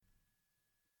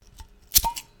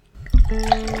Welcome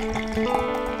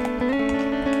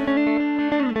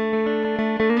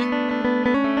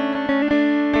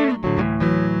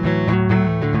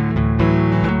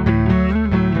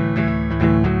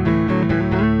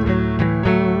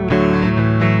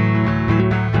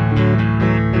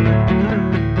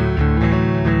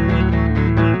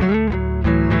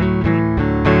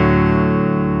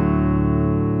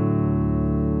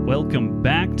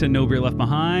back to No Beer Left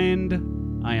Behind.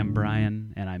 I am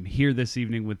Brian, and I'm here this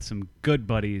evening with some good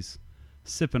buddies,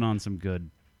 sipping on some good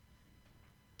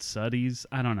suddies.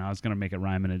 I don't know. I was going to make it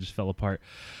rhyme, and it just fell apart.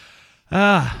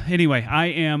 Anyway, I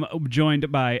am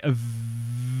joined by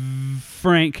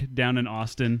Frank down in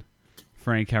Austin.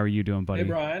 Frank, how are you doing, buddy? Hey,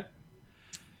 Brian.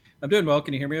 I'm doing well.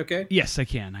 Can you hear me okay? Yes, I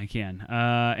can.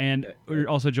 And we're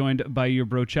also joined by your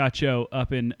bro Chacho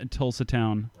up in Tulsa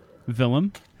Town.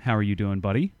 Willem, how are you doing,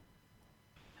 buddy?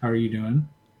 How are you doing?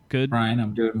 Good. Brian,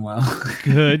 I'm doing well.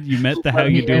 Good. You met the how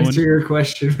you doing. Answer your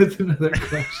question with another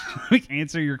question.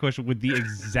 Answer your question with the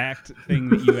exact thing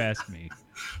that you asked me.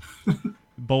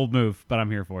 Bold move, but I'm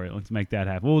here for it. Let's make that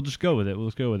happen. We'll just go with it.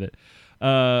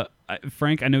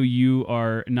 Frank, I know you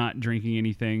are not drinking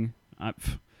anything.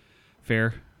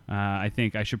 Fair. I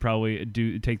think I should probably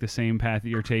take the same path that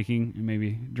you're taking, and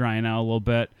maybe drying out a little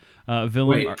bit. Willem,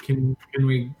 wait, can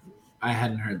we? I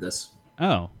hadn't heard this.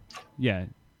 Oh, yeah.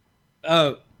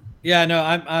 Oh, yeah. No,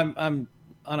 I'm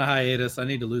on a hiatus. I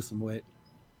need to lose some weight.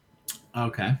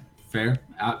 Okay, fair.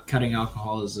 Cutting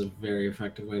alcohol is a very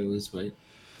effective way to lose weight.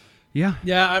 Yeah.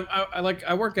 Yeah.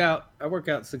 I work out. I work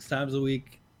out 6 times a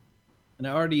week, and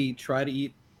I already try to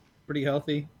eat pretty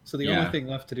healthy. So the only thing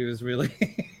left to do is really.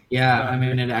 Yeah, I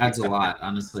mean, it adds a lot.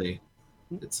 Honestly,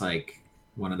 it's like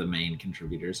one of the main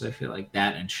contributors. I feel like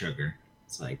that and sugar.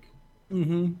 It's like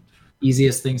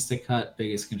easiest things to cut,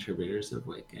 biggest contributors of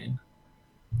weight gain.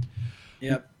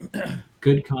 Yep.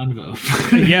 Good convo.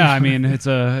 Yeah, I mean, it's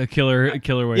a killer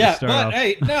way to start off.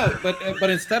 Hey, no, but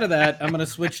instead of that, I'm gonna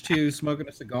switch to smoking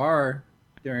a cigar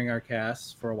during our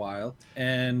casts for a while,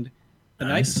 and the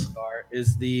night cigar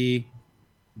is the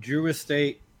Drew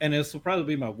Estate, and this will probably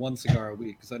be my one cigar a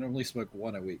week because I normally smoke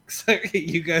one a week. So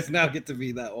you guys now get to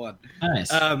be that one. Nice.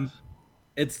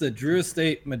 It's the Drew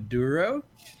Estate Maduro,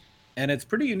 and it's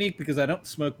pretty unique because I don't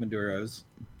smoke Maduros,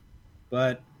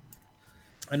 but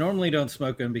I normally don't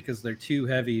smoke them because they're too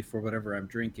heavy for whatever I'm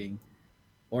drinking,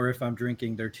 or if I'm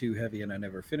drinking, they're too heavy and I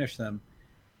never finish them.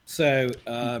 So,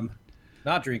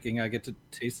 not drinking, I get to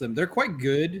taste them. They're quite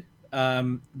good,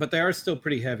 but they are still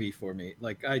pretty heavy for me.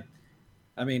 Like I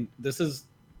mean, this is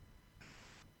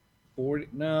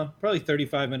probably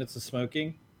 35 minutes of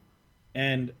smoking,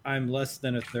 and I'm less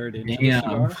than a third into the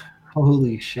cigar.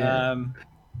 Holy shit!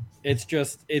 It's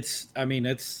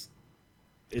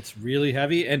really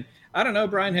heavy, and I don't know,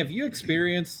 Brian. Have you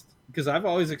experienced? Because I've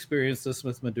always experienced this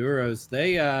with Maduros.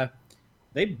 They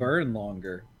burn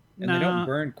longer, and they don't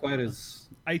burn quite as.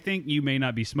 I think you may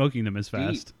not be smoking them as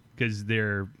fast because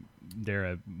they're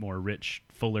a more rich,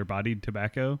 fuller-bodied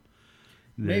tobacco.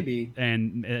 Maybe,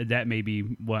 and that may be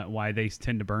why they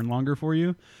tend to burn longer for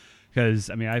you. Because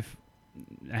I mean, I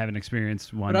haven't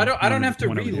experienced one, but I don't have to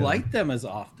relight them as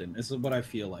often. Is what I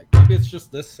feel like. Maybe it's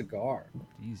just this cigar.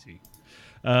 Easy.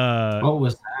 What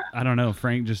was that? I don't know.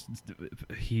 Frank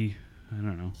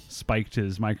spiked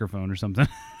his microphone or something.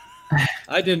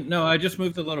 I didn't know. I just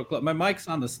moved a little close. My mic's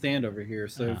on the stand over here,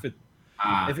 so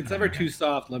if it's ever too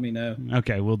soft, let me know.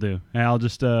 Okay, we'll do. And I'll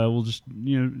just we'll just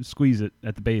squeeze it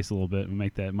at the base a little bit and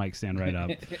make that mic stand right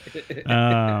up.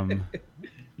 I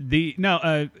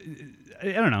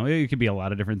don't know. It could be a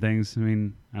lot of different things. I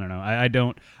mean, I don't know.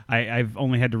 I've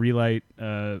only had to relight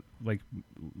I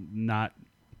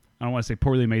don't want to say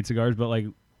poorly made cigars, but like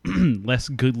less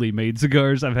goodly made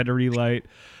cigars I've had to relight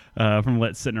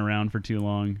from sitting around for too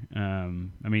long.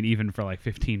 I mean, even for like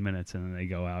 15 minutes and then they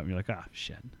go out and you're like,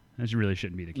 shit, that really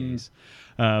shouldn't be the case.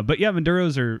 But yeah,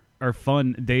 Maduros are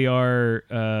fun. They are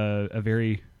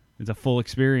it's a full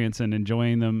experience, and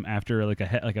enjoying them after like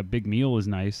a big meal is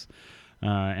nice.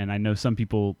 And I know some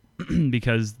people,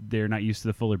 because they're not used to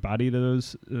the fuller body of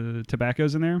those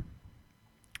tobaccos in there,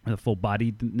 the full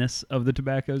bodiedness of the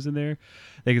tobaccos in there,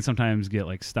 they can sometimes get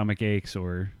like stomach aches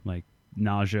or like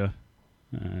nausea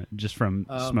just from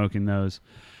smoking those.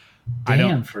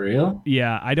 Damn, for real?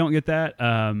 Yeah, I don't get that.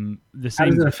 How does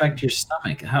it affect your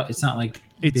stomach? It's not like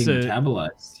being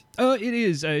metabolized. Oh, it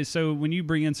is. So when you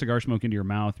bring in cigar smoke into your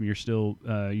mouth, you're still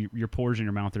your pores in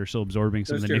your mouth are still absorbing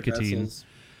some of the nicotine.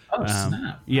 Oh,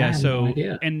 snap. Yeah, no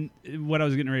idea. And what I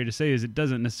was getting ready to say is it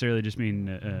doesn't necessarily just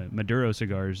mean Maduro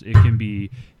cigars. It can be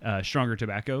stronger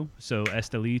tobacco. So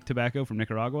Esteli tobacco from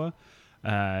Nicaragua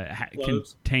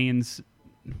contains...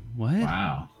 What?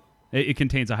 Wow. It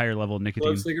contains a higher level of nicotine.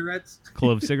 Clove cigarettes.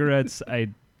 Clove cigarettes. I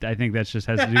think that's just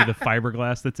has to do with the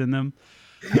fiberglass that's in them.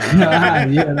 Yeah,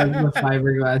 that's the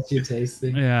fiberglass you're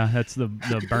tasting. Yeah, that's the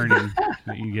burning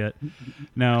that you get.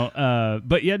 No,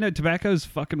 but yeah, no, tobacco's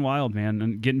fucking wild, man.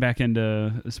 And getting back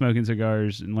into smoking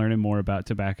cigars and learning more about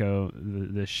tobacco,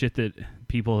 the shit that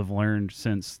people have learned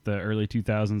since the early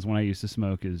 2000s when I used to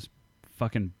smoke is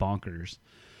fucking bonkers.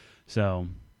 So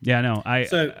yeah, no, I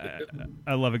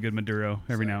love a good Maduro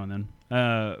every now and then.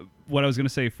 What I was gonna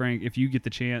say, Frank, if you get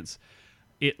the chance,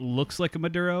 it looks like a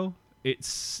Maduro.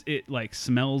 It like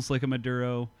smells like a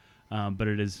Maduro, but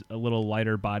it is a little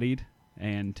lighter bodied,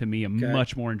 and to me,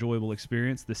 much more enjoyable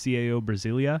experience. The CAO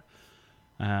Brasilia.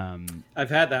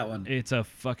 I've had that one. It's a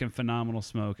fucking phenomenal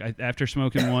smoke. After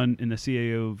smoking one in the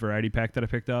CAO variety pack that I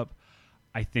picked up,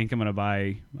 I think I'm gonna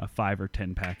buy a 5 or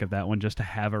 10 pack of that one just to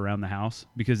have around the house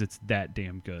because it's that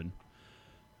damn good.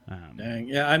 Dang.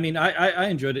 Yeah, I mean, I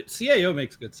enjoyed it. CAO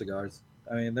makes good cigars.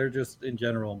 I mean, they're just in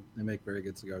general they make very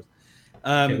good cigars.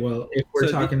 Okay, well, if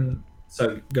we're talking,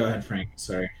 so go ahead, Frank.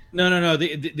 Sorry. No.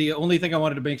 The only thing I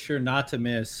wanted to make sure not to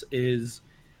miss is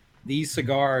these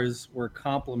cigars were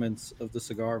compliments of the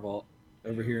Cigar Vault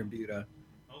over here in Buda.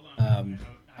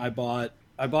 I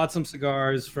bought some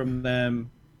cigars from them.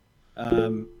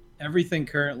 Everything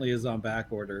currently is on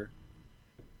back order.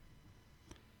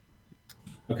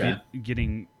 Okay.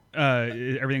 Getting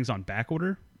everything's on back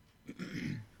order.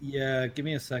 Yeah, give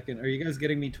me a second. Are you guys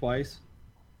getting me twice?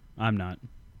 I'm not.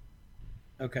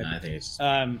 Okay. No, I think it's...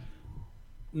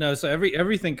 No, so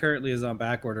everything currently is on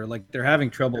back order. Like they're having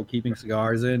trouble keeping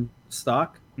cigars in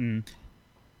stock.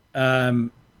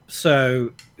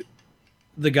 So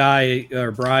the guy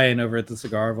or Brian over at the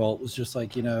Cigar Vault was just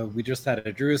like, we just had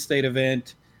a Drew Estate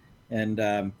event and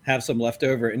have some left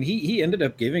over, and he ended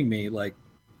up giving me like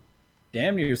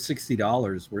damn near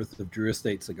 $60 worth of Drew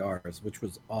Estate cigars, which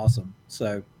was awesome.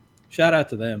 So shout out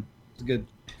to them. It's a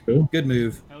good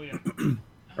move. Hell yeah.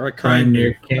 Or a kind your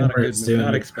move. Not a camera good is move. doing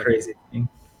Not a expected. crazy thing.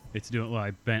 It's doing well.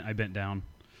 I bent down.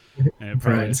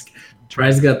 Brian's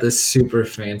got this super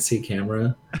fancy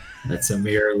camera that's a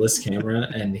mirrorless camera,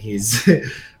 and he's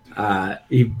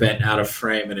he bent out of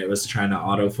frame, and it was trying to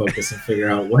autofocus and figure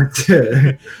out what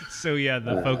to. So yeah,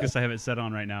 the focus I have it set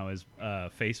on right now is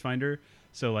face finder.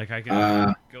 So like I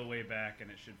can go way back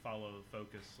and it should follow the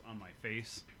focus on my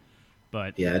face.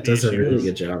 But yeah, it does a really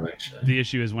good job actually. The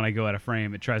issue is when I go out of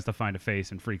frame, it tries to find a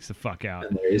face and freaks the fuck out.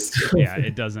 And yeah,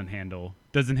 it doesn't handle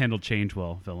change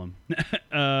well, Willem.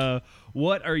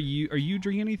 What are you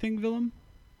drinking anything, Willem?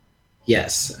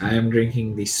 Yes, I am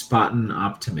drinking the Spaten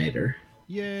Optimator.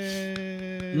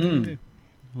 Yay!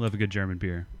 Love a good German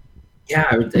beer. Yeah,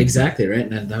 exactly right.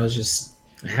 And that was just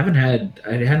I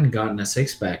hadn't gotten a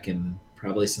 6-pack in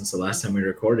probably since the last time we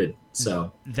recorded.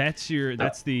 So that's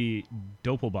the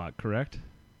Doppelbock, correct?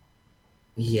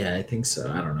 Yeah, I think so.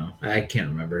 I don't know. I can't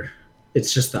remember.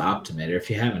 It's just the Optimator. If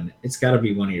you haven't, it's got to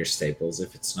be one of your staples.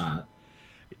 If it's not,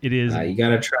 it is. You got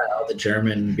to try all the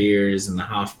German beers and the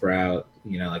Hofbrau.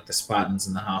 Like the Spatens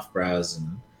and the Hofbraus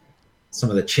and some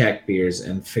of the Czech beers,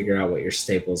 and figure out what your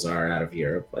staples are out of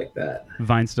Europe like that.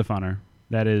 Weihenstephaner.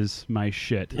 That is my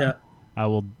shit. Yeah. I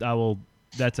will.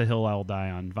 That's a hill I will die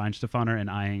on. Weihenstephaner and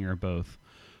Eyinger both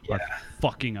are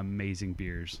fucking amazing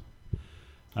beers.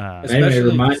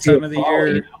 Especially this time of the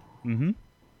year. Mm-hmm.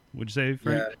 Would you say,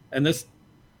 Frank? Yeah. And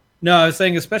I was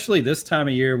saying especially this time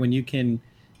of year when you can,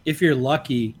 if you're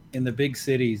lucky in the big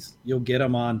cities, you'll get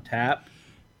them on tap.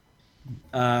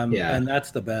 And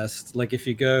that's the best. Like if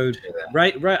you go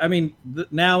right. I mean,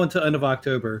 now until end of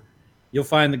October, you'll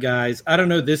find the guys. I don't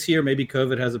know this year. Maybe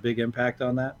COVID has a big impact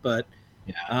on that, but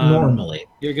normally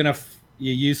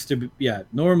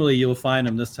normally you'll find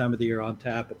them this time of the year on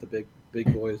tap at the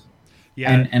big boys.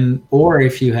 Yeah, and or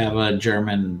if you have a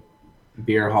German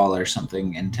beer hall or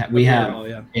something in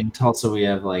in Tulsa, we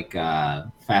have like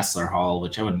Fassler Hall,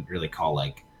 which I wouldn't really call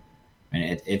like. I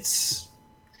mean, it's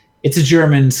a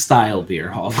German style beer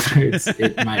hall.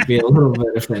 It might be a little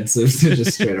bit offensive to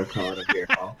just straight up call it a beer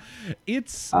hall.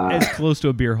 It's as close to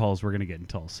a beer hall as we're gonna get in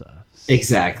Tulsa.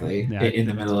 Exactly, yeah, in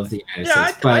the middle of the United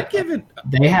States. I'd give it.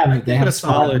 They have a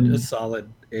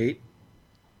solid 8.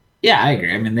 Yeah, I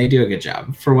agree. I mean, they do a good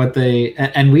job for what they,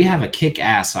 and we have a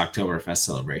kick-ass Oktoberfest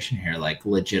celebration here, like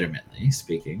legitimately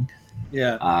speaking.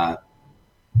 Yeah.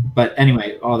 But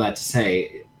anyway, all that to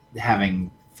say,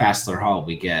 having Fassler Hall,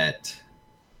 we get.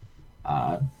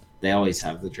 They always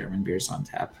have the German beers on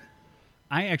tap.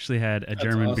 I actually had a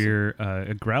German beer,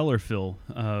 a growler fill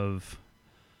of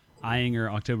Eyinger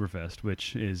Oktoberfest,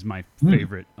 which is my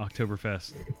favorite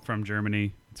Oktoberfest from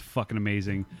Germany. It's fucking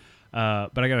amazing.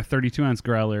 But I got a 32-ounce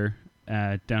growler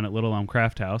down at Little Elm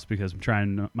Craft House because I'm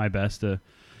trying my best to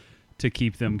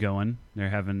keep them going. They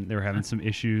were having some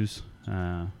issues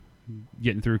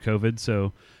getting through COVID,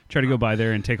 so try to go by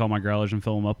there and take all my growlers and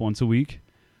fill them up once a week.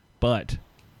 But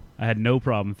I had no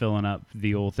problem filling up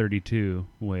the old 32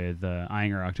 with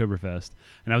Eyinger Oktoberfest,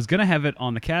 and I was gonna have it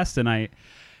on the cast tonight,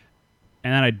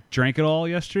 and then I drank it all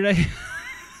yesterday.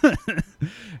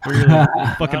 Really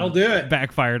fucking That'll do it.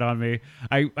 backfired on me.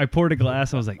 I poured a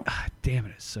glass. I was like, damn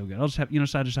it, it's so good. I'll just have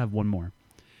so I just have one more.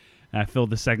 And I filled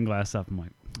the second glass up. I'm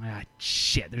like,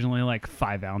 shit. There's only like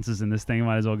 5 ounces in this thing. I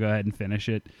might as well go ahead and finish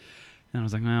it. And I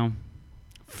was like, well,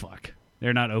 fuck.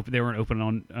 They're not open. They weren't open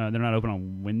on. They're not open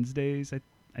on Wednesdays.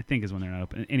 I think is when they're not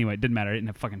open. Anyway, it didn't matter. I didn't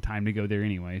have fucking time to go there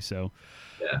anyway. So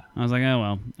Yeah. I was like, oh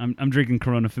well. I'm drinking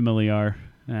Corona Familiar,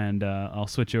 and I'll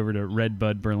switch over to Red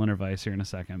Bud Berliner Weiss here in a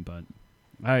second. But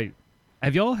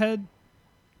have y'all had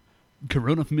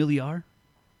Corona Familiar?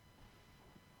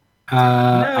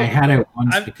 I had it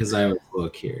once because I was a little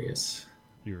curious.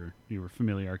 You were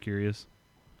Familiar curious.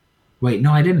 Wait,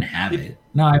 no, I didn't have it.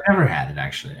 No, I've never had it,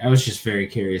 actually. I was just very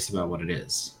curious about what it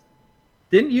is.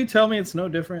 Didn't you tell me it's no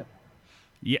different?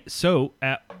 Yeah, so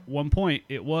at one point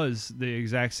it was the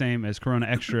exact same as Corona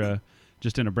Extra,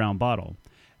 just in a brown bottle.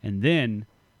 And then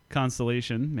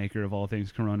Constellation, maker of all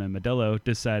things Corona and Modelo,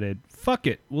 decided, fuck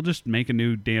it, we'll just make a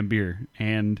new damn beer.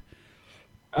 And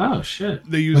Oh, shit.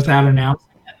 they used Without announcing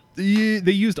it.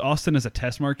 they used Austin as a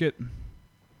test market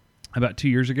about 2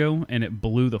 years ago, and it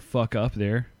blew the fuck up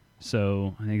there.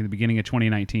 So I think at the beginning of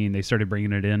 2019, they started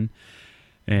bringing it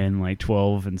in like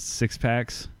 12 and 6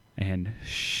 packs. And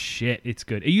shit, it's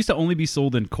good. It used to only be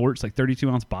sold in quarts, like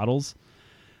 32-ounce bottles,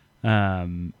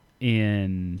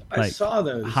 in I like saw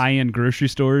those. high-end grocery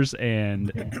stores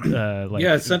and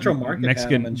like Central Market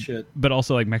Mexican had them and shit. but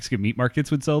also like Mexican meat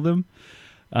markets would sell them,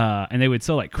 and they would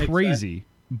sell like Makes crazy.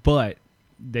 But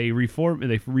they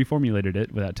reformulated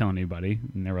it without telling anybody,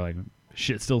 and they were like,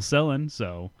 shit's still selling,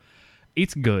 so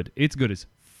it's good. It's good as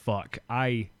fuck.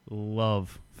 I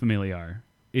love Familiar.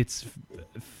 It's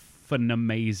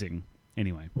amazing.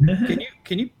 Anyway,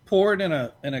 Can you pour it in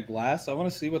a glass? I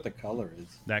want to see what the color is.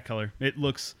 that color. It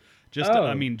looks just Oh.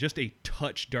 I mean just a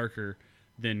touch darker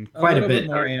than Quite a little bit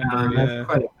more darker. amber,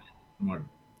 yeah.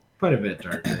 Quite a bit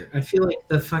darker. I feel like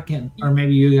the fucking, or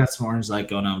maybe you got some orange light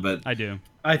going on, but I do.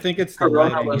 I think it's the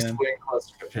Corona lighting. looks Yeah. way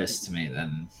closer to piss to me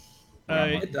than.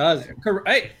 It does.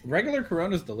 Hey, regular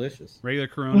Corona's delicious. Regular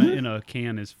Corona in a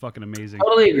can is fucking amazing.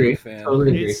 Totally agree. Fan. Totally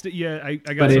agree. It's I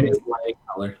got But some it is light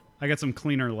color. I got some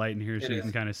cleaner light in here so It you is.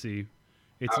 can kind of see.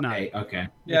 It's Okay. not. Okay.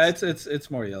 Yeah,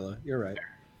 it's more yellow. You're right.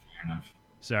 Fair enough.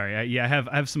 Sorry. I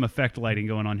have some effect lighting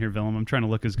going on here, Willem. I'm trying to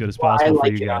look as good as Well, I possible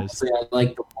like for you it, guys. honestly. I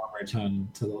like the warmer tone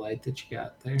to the light that you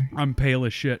got there. I'm pale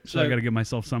as shit, so I So- got to give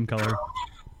myself some color.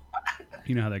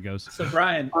 You know how that goes. So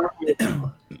Brian,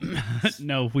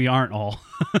 No, we aren't all.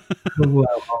 Well,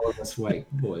 all of us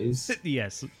white boys.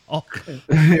 Yes. All.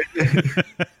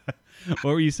 What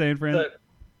were you saying, friend?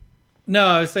 no,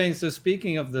 I was saying. So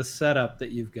speaking of the setup that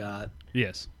you've got,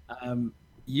 Yes.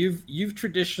 you've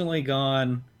traditionally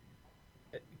gone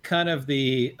kind of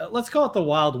the let's call it the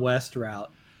Wild West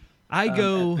route. I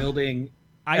go. at building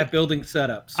I building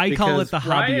setups. I call it because the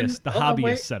Brian- hobbyist. The hold on, hobbyist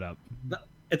wait. setup.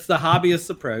 It's the hobbyist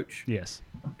approach. Yes.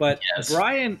 But Yes.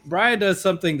 Brian does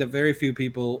something that very few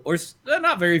people, or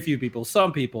not very few people,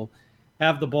 some people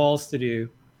have the balls to do,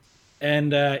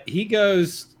 and he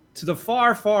goes to the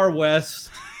far, far west,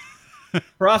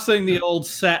 crossing the old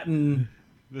satin,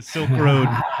 The Silk Road.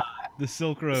 The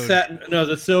Silk Road.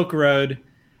 the Silk Road,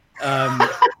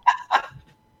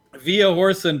 via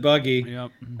horse and buggy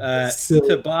Yep.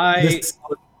 to buy. This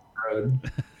road.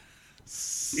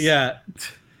 Yeah.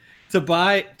 To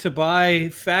buy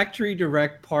factory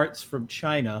direct parts from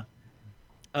China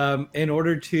in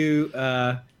order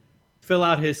to fill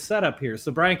out his setup here.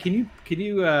 So Brian, can you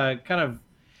kind of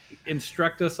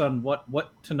instruct us on what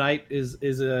tonight is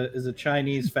a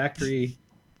Chinese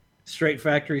straight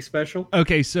factory special?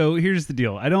 Okay, so here's the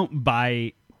deal. I don't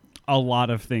buy a lot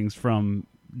of things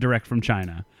direct from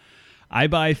China. I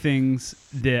buy things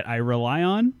that I rely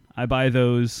on. I buy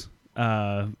those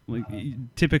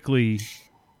typically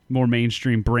more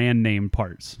mainstream brand name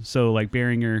parts. So like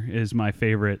Behringer is my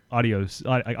favorite audio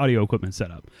equipment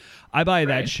setup. I buy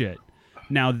that shit.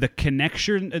 Now the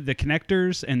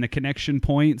connectors and the connection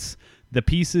points, the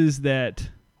pieces that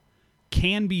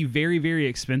can be very, very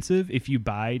expensive if you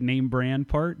buy name brand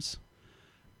parts.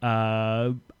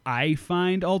 I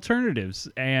find alternatives,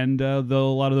 and a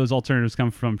lot of those alternatives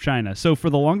come from China. So for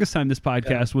the longest time, this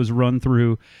podcast was run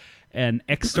through an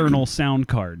external sound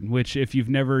card, which if you've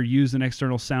never used an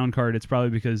external sound card, it's probably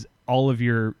because all of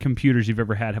your computers you've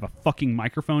ever had have a fucking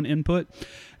microphone input,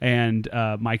 and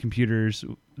my computers,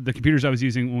 the computers I was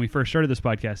using when we first started this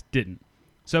podcast, didn't.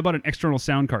 So I bought an external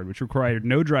sound card, which required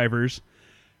no drivers,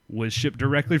 was shipped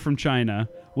directly from China,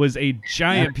 was a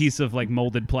giant piece of like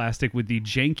molded plastic with the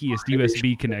jankiest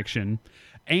USB connection,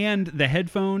 and the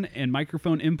headphone and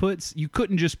microphone inputs you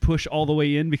couldn't just push all the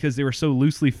way in because they were so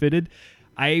loosely fitted.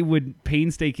 I would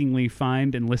painstakingly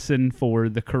find and listen for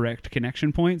the correct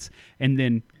connection points, and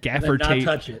then gaffer tape.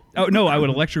 Touch it. Oh no, I would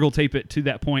electrical tape it to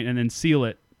that point and then seal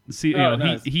it.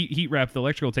 Nice. Heat wrap the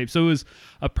electrical tape, so it was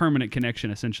a permanent connection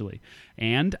essentially.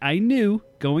 And I knew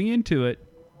going into it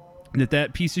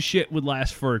that piece of shit would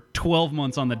last for 12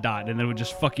 months on the dot, and it would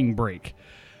just fucking break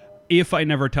if I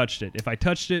never touched it. If I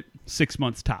touched it, 6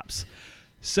 months tops.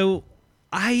 So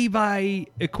I buy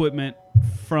equipment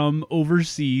from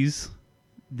overseas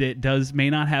that may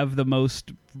not have the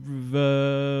most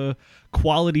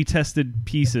quality tested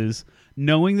pieces,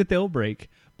 knowing that they'll break,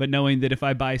 but knowing that if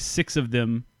I buy 6 of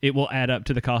them, it will add up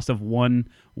to the cost of one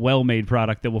well-made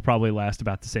product that will probably last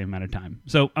about the same amount of time.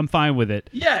 So I'm fine with it.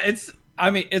 Yeah, it's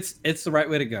the right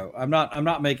way to go. I'm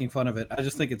not making fun of it. I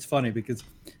just think it's funny because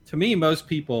to me, most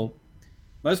people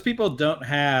don't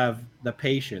have the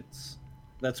patience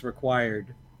that's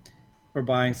required for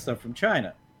buying stuff from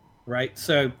China, right?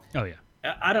 So, oh yeah.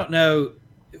 I don't know.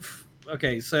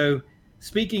 Okay, so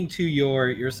speaking to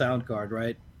your sound card,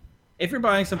 right? If you're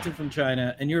buying something from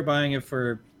China and you're buying it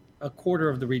for a quarter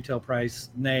of the retail price,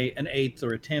 nay, an eighth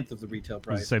or a tenth of the retail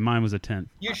price. I was say mine was a tenth.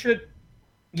 You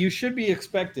should be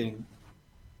expecting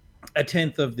a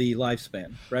tenth of the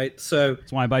lifespan, right? So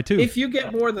that's why I buy 2. If you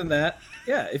get more than that,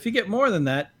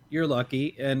 you're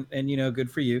lucky and good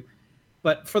for you.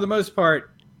 But for the most part,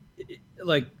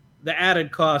 like, the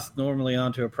added cost normally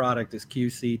onto a product is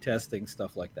QC testing,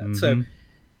 stuff like that. Mm-hmm. So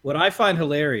what I find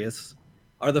hilarious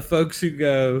are the folks who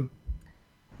go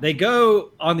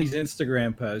on these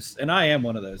Instagram posts, and I am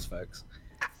one of those folks.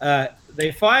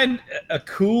 They find a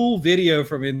cool video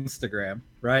from Instagram,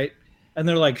 right? And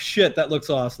they're like, shit, that looks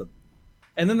awesome.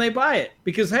 And then they buy it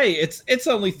because, hey, it's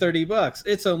only $30.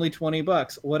 It's only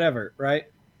 $20, whatever, right?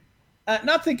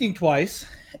 Not thinking twice.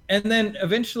 And then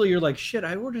eventually you're like, shit,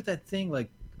 I ordered that thing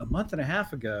like a month and a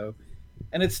half ago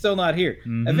and it's still not here.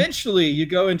 Mm-hmm. Eventually you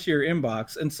go into your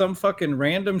inbox and some fucking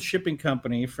random shipping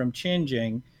company from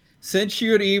Xinjiang sent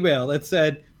you an email that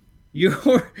said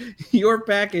your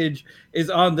package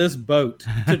is on this boat.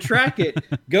 To track it,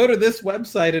 go to this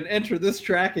website and enter this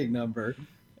tracking number,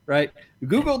 right?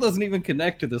 Google doesn't even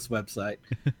connect to this website.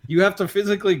 You have to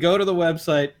physically go to the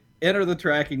website, enter the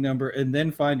tracking number, and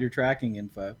then find your tracking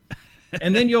info.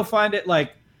 And then you'll find it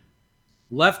like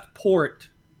left port,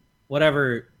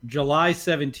 whatever, July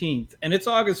 17th, and it's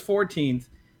August 14th,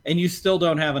 and you still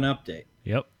don't have an update.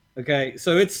 Yep. Okay,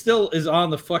 so it still is on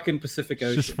the fucking Pacific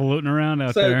Ocean. Just floating around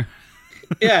out there.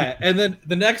 Yeah, and then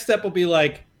the next step will be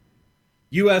like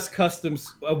U.S.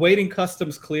 Customs, awaiting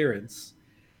customs clearance.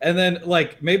 And then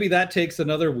like maybe that takes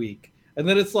another week. And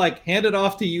then it's like handed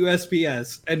off to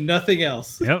USPS and nothing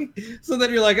else. Yep. So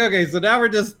then you're like, okay, so now we're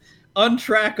just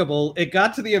untrackable. It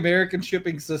got to the American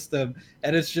shipping system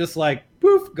and it's just like,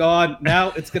 poof, gone.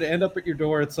 Now it's going to end up at your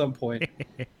door at some point.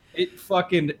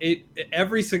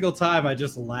 Every single time I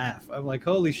just laugh. I'm like,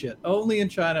 holy shit. Only in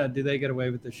China do they get away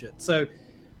with this shit. So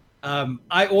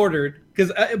I ordered,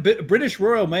 because British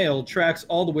Royal Mail tracks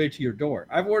all the way to your door.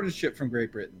 I've ordered shit from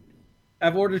Great Britain.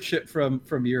 I've ordered shit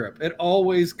from Europe. It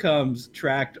always comes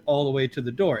tracked all the way to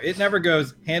the door. It never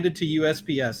goes handed to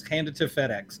USPS, handed to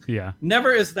FedEx. Yeah.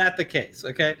 Never is that the case,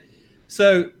 okay?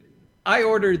 So I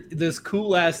ordered this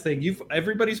cool-ass thing.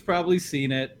 Everybody's probably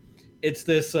seen it. It's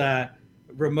this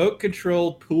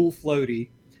remote-controlled pool floaty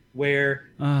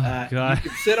where you can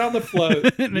sit on the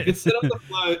float.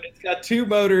 It's got 2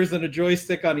 motors and a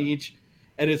joystick on each,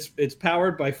 and it's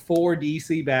powered by 4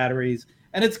 DC batteries,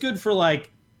 and it's good for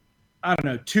like, I don't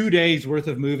know, 2 days worth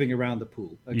of moving around the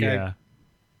pool. Okay. Yeah.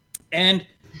 And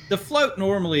the float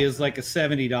normally is like a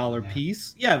 $70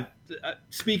 piece. Yeah.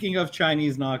 Speaking of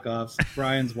Chinese knockoffs,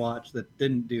 Brian's watch that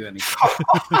didn't do anything.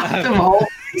 The whole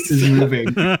piece is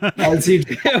moving.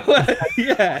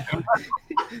 Yeah.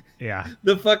 Yeah.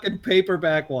 The fucking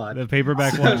paperback watch. The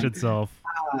paperback watch itself.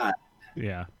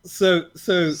 Yeah. So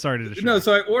sorry to distract. No,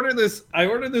 so I ordered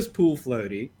this pool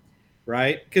floaty,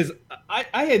 right? Because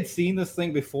I had seen this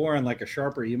thing before on like a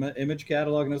Sharper image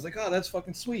catalog, and I was like, oh, that's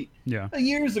fucking sweet. Yeah.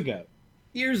 Years ago.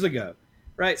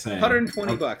 Right? Same.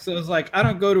 $120. So it was like, I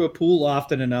don't go to a pool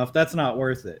often enough. That's not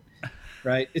worth it.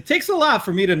 Right? It takes a lot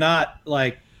for me to not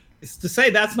like to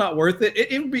say that's not worth it.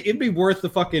 It'd be worth the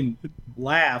fucking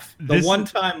laugh, the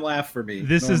one-time laugh for me.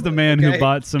 This is the man who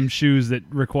bought some shoes that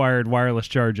required wireless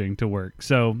charging to work.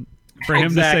 So for him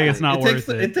to say it's not worth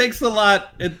it. It takes a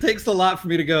lot. It takes a lot for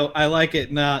me to go, I like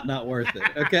it, not worth it.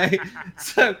 Okay.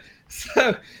 so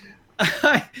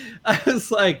I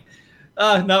was like,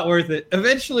 not worth it.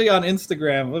 Eventually on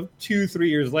Instagram, 2-3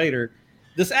 years later,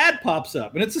 this ad pops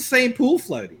up and it's the same pool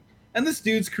floaty. And this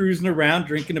dude's cruising around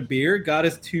drinking a beer, got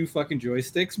his 2 fucking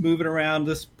joysticks moving around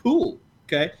this pool.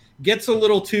 Okay. Gets a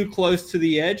little too close to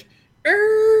the edge,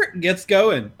 gets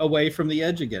going away from the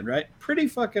edge again, right? Pretty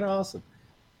fucking awesome.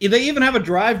 They even have a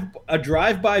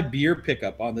drive-by beer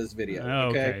pickuip on this video.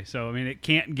 Okay. So I mean, it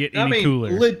can't get any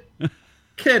cooler.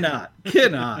 Cannot.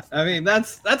 I mean,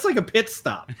 that's like a pit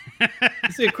stop.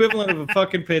 It's the equivalent of a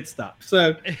fucking pit stop.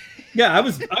 So, yeah, I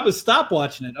was stop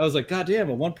watching it. I was like, God damn,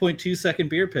 a 1.2 second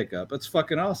beer pickup. That's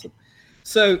fucking awesome.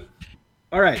 So,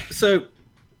 all right. So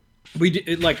we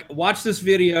watch this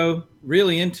video,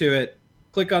 really into it.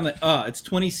 Click on it's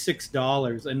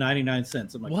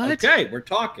 $26.99. I'm like, what? Okay, we're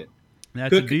talking.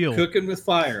 That's a deal. Cooking with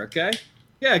fire. Okay.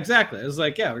 Yeah, exactly. I was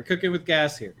like, yeah, we're cooking with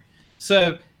gas here.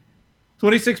 So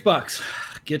 $26.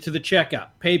 Get to the checkout.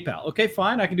 PayPal. Okay,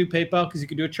 fine. I can do PayPal because you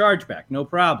can do a chargeback. No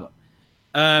problem.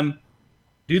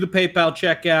 Do the PayPal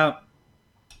checkout.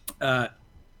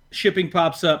 Shipping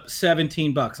pops up,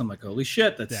 $17. I'm like, holy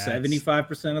shit, that's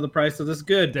 75% of the price of this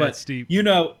good. That's but steep. You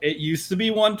know, it used to be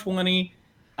 $120.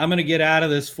 I'm gonna get out of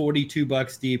this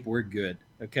 $42 deep. We're good.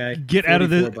 Okay. Get out of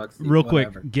this real quick.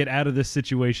 Get out of this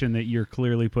situation that you're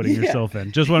clearly putting yourself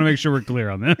in. Just want to make sure we're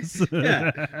clear on this. Yeah.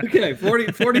 Okay.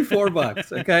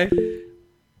 $44. Okay.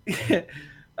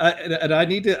 And I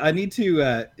need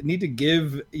to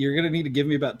give. You're gonna need to give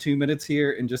me about 2 minutes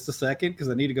here in just a second because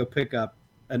I need to go pick up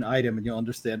an item and you'll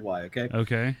understand why. Okay.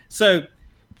 Okay. So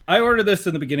I ordered this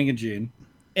in the beginning of June,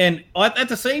 and at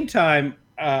the same time,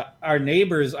 our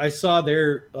neighbors, I saw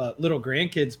their little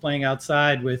grandkids playing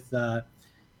outside with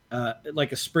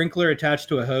like a sprinkler attached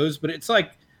to a hose, but it's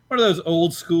like one of those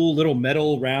old school little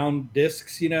metal round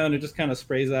discs, you know, and it just kind of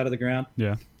sprays out of the ground.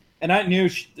 Yeah. And I knew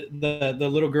the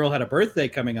little girl had a birthday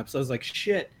coming up, so I was like,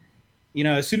 shit. You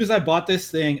know, as soon as I bought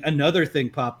this thing, another thing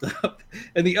popped up.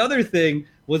 And the other thing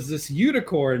was this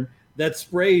unicorn that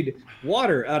sprayed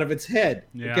water out of its head.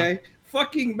 Yeah. Okay?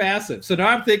 Fucking massive. So now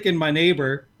I'm thinking my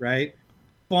neighbor, right,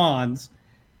 Fonz,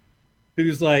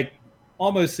 who's like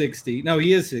almost 60. No,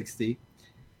 he is 60.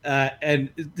 And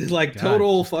like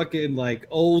total fucking like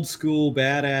old school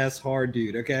badass hard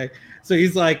dude, okay? So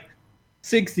he's like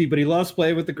 60, but he loves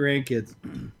playing with the grandkids.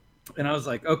 And I was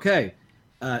like, okay.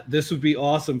 This would be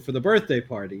awesome for the birthday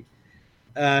party.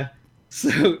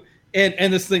 So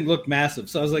this thing looked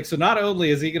massive. So I was like, so not only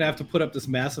is he gonna have to put up this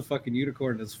massive fucking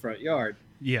unicorn in his front yard,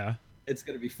 yeah, it's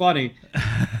gonna be funny.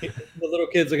 The little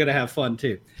kids are gonna have fun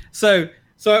too. So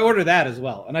I ordered that as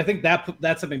well, and I think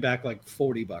that's something back like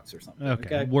 $40 or something.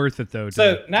 Okay, worth it though.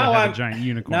 So now I'm a giant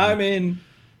unicorn. Now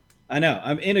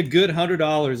I'm in a good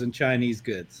 $100 in Chinese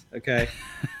goods. Okay.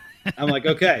 I'm like,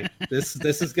 okay, this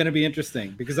is going to be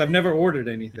interesting because I've never ordered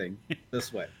anything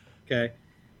this way. Okay.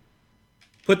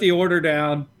 Put the order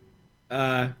down.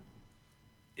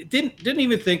 Didn't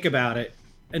even think about it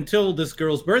until this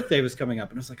girl's birthday was coming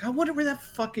up. And I was like, I wonder where that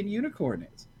fucking unicorn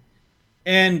is.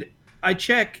 And I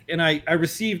check and I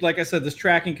received, like I said, this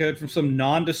tracking code from some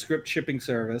nondescript shipping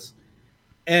service.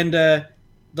 And the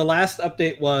last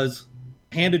update was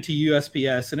handed to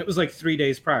USPS, and it was like 3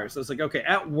 days prior. So it's like, okay,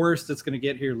 at worst, it's going to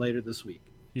get here later this week.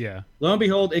 Yeah. Lo and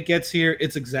behold, it gets here.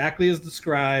 It's exactly as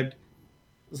described.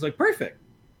 It's like, perfect.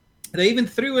 They even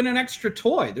threw in an extra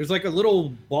toy. There's like a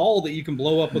little ball that you can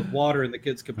blow up with water, and the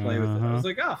kids can play with it. I was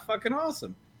like, oh, fucking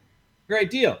awesome. Great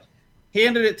deal.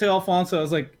 Handed it to Alfonso. I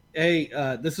was like, hey,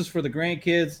 this is for the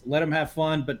grandkids. Let them have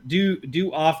fun, but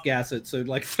do off-gas it. So,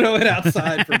 like, throw it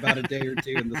outside for about a day or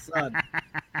two in the sun.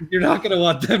 You're not going to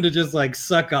want them to just, like,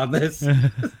 suck on this.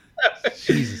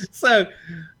 So,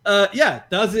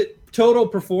 does it. Total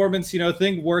performance,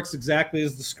 thing works exactly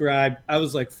as described. I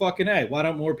was like, fucking A, why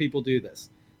don't more people do this?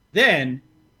 Then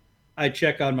I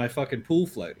check on my fucking pool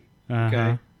floaty.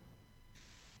 Okay.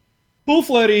 Pool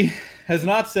floaty has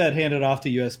not said hand it off to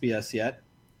USPS yet.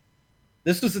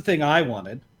 This was the thing I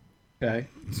wanted. Okay.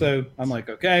 So I'm like,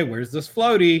 okay, where's this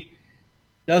floaty?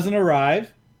 Doesn't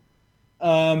arrive.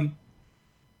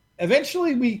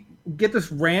 Eventually we get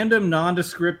this random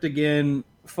nondescript again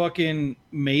fucking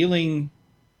mailing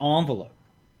envelope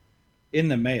in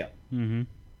the mail. Mm-hmm.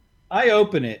 I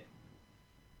open it.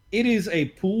 It is a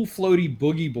pool floaty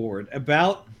boogie board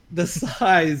about the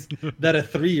size that a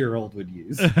 3-year-old would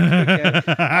use. Okay?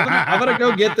 I'm gonna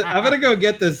go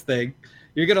get this thing.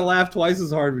 You're gonna laugh twice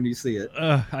as hard when you see it.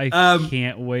 I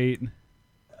can't wait.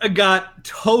 got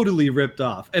totally ripped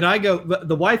off. And I go,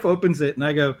 the wife opens it and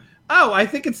I go, oh, I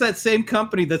think it's that same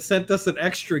company that sent us an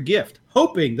extra gift,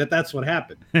 hoping that that's what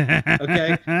happened.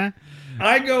 Okay.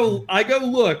 I go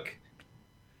look,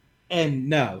 and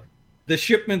no, the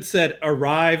shipment said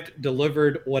arrived,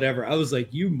 delivered, whatever. I was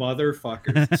like, you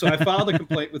motherfuckers. So I filed a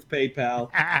complaint with PayPal.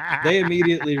 They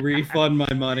immediately refund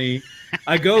my money.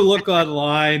 I go look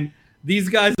online. These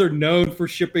guys are known for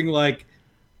shipping like,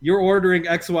 you're ordering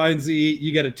X, Y, and Z,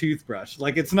 you get a toothbrush.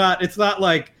 Like it's not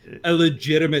like a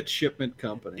legitimate shipment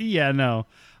company. Yeah, no.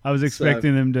 I was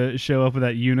expecting them to show up with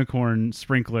that unicorn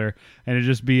sprinkler and it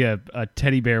just be a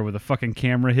teddy bear with a fucking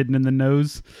camera hidden in the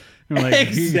nose. Like,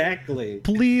 exactly.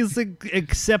 Please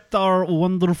accept our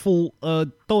wonderful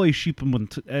toy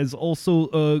shipment as also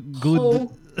a good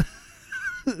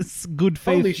good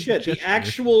faith. Holy shit! gesture. The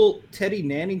actual Teddy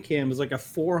nanny cam is like a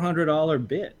 $400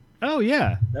 bit. Oh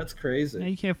yeah, that's crazy. Yeah,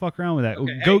 you can't fuck around with that.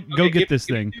 Okay, Go get this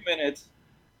thing. Give me 2 minutes.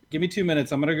 Give me 2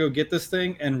 minutes. I'm gonna go get this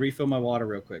thing and refill my water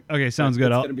real quick. Okay, sounds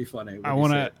good. It's gonna be funny. I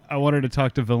wanted to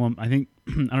talk to Willem. I think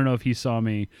I don't know if he saw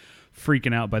me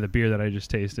freaking out by the beer that I just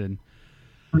tasted.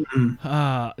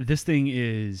 This thing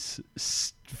is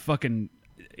fucking.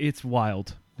 It's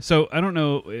wild. So I don't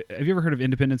know. Have you ever heard of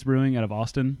Independence Brewing out of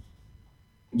Austin?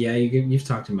 Yeah, you've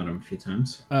talked about them a few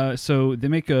times. So they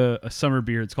make a summer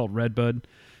beer. It's called Redbud.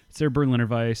 It's their Berliner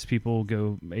Weiss. People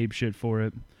go ape shit for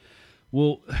it.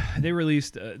 Well, they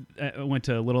released. I went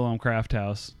to Little Elm Craft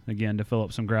House again to fill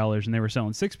up some growlers, and they were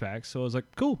selling 6-packs. So I was like,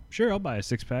 "Cool, sure, I'll buy a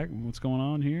 6-pack. What's going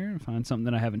on here? Find something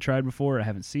that I haven't tried before, I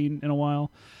haven't seen in a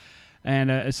while."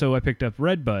 And so I picked up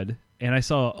Redbud, and I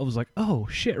was like, "Oh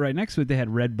shit!" Right next to it, they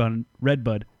had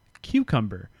Redbud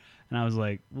Cucumber, and I was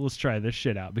like, well, "Let's try this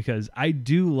shit out," because I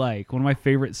do like one of my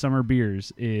favorite summer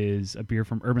beers is a beer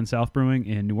from Urban South Brewing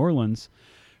in New Orleans.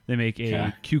 They make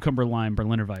a cucumber lime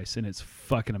Berliner Weiss, and it's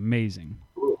fucking amazing.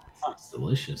 Ooh, that sounds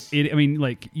delicious. I mean,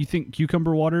 like you think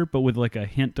cucumber water, but with like a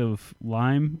hint of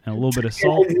lime and a little bit of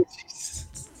salt.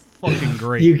 Fucking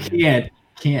great. You can't.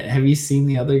 Have you seen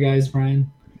the other guys, Brian?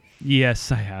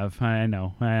 Yes, I have. I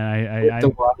know.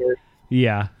 The water.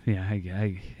 Yeah.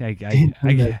 The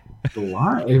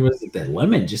lime. It was the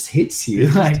lemon just hits you.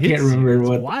 I can't remember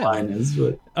what the line is,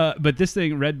 but this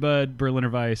thing, Redbud Berliner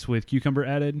Weiss with cucumber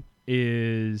added,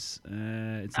 is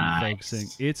it's not focusing.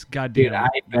 It's goddamn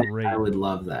great. I would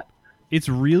love that. It's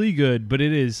really good, but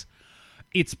it's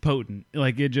potent.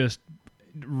 Like it just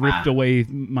ripped away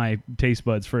my taste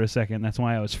buds for a second. That's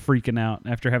why I was freaking out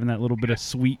after having that little bit of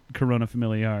sweet Corona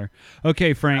Familiar.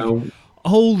 Okay, Frank.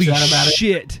 Holy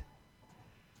shit.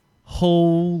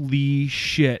 Holy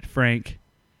shit, Frank.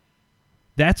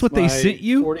 That's what they sent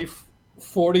you?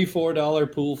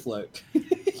 $44 pool float.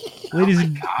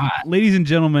 Ladies and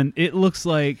gentlemen, it looks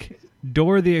like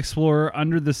Dora the Explorer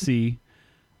Under the Sea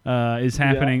is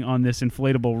happening on this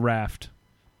inflatable raft.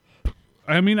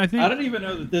 I mean, I don't even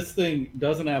know that this thing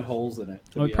doesn't have holes in it.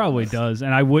 Well, it probably does,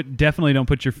 and I would definitely don't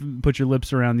put your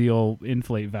lips around the old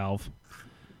inflate valve.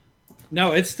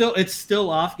 No, it's still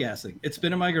off gassing. It's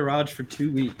been in my garage for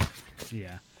 2 weeks.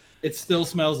 Yeah, it still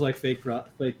smells like fake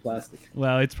plastic.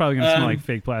 Well, it's probably gonna smell like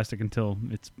fake plastic until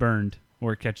it's burned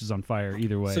or it catches on fire.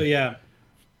 Either way. So yeah,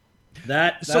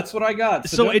 that's what I got.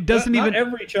 So it doesn't not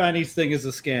every Chinese thing is a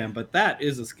scam, but that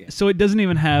is a scam. So it doesn't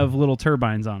even have little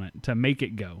turbines on it to make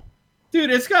it go. Dude,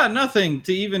 it's got nothing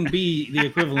to even be the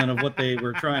equivalent of what they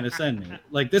were trying to send me.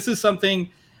 Like, this is something,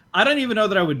 I don't even know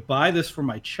that I would buy this for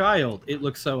my child. It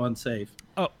looks so unsafe.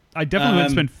 Oh, I definitely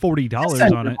would spend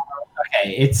 $40 on it.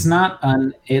 Okay, it's not,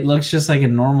 it looks just like a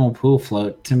normal pool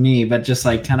float to me, but just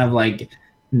like kind of like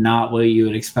not what you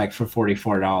would expect for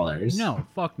 $44. No,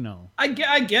 fuck no. I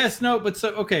guess, no, but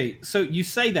so you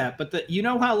say that, but you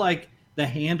know how like the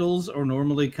handles are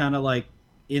normally kind of like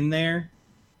in there?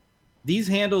 These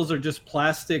handles are just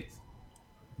plastic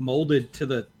molded to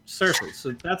the surface,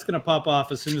 so that's going to pop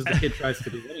off as soon as the kid tries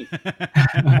to do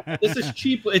anything. This is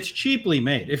cheap. It's cheaply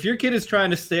made. If your kid is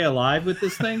trying to stay alive with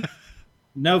this thing,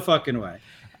 no fucking way.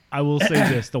 I will say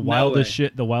this: the wildest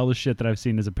shit that I've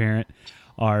seen as a parent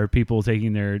are people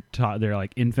taking their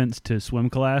like infants to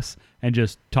swim class and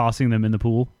just tossing them in the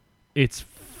pool. It's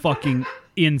fucking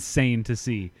insane to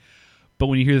see. But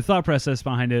when you hear the thought process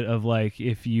behind it of like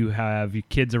if you have your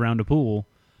kids around a pool,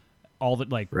 or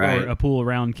a pool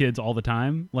around kids all the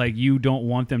time, like you don't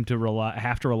want them to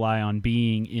have to rely on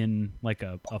being in like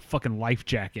a fucking life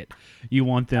jacket. You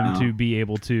want them to be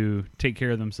able to take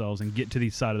care of themselves and get to the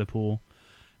side of the pool.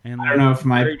 And I don't know if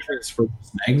my parents were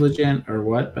negligent or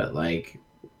what, but like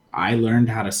I learned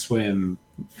how to swim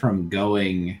from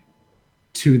going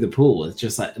to the pool with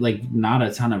just like not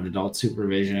a ton of adult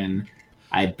supervision.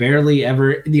 I barely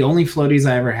ever. The only floaties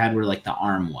I ever had were like the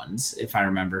arm ones, if I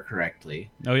remember correctly.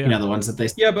 Oh yeah, you know, the ones that they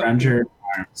around your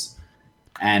arms.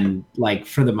 And like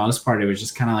for the most part, it was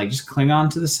just kind of like just cling on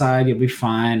to the side, you'll be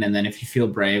fine. And then if you feel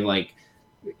brave, like,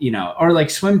 you know, or like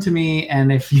swim to me,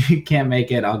 and if you can't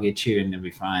make it, I'll get you, and it'll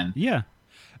be fine. Yeah,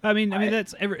 I mean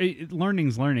that's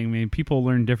learning's learning. I mean, people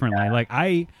learn differently. Yeah.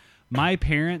 Like my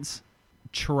parents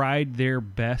tried their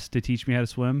best to teach me how to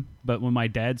swim, but when my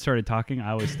dad started talking,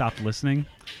 I always stopped listening.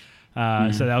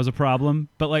 So that was a problem.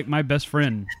 But like my best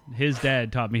friend, his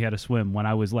dad taught me how to swim when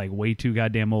I was like way too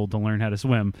goddamn old to learn how to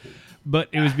swim. But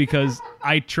it was because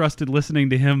I trusted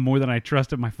listening to him more than I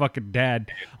trusted my fucking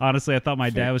dad. Honestly, I thought my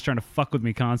dad was trying to fuck with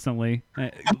me constantly.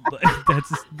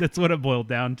 That's what it boiled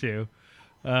down to.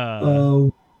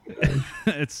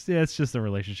 It's just a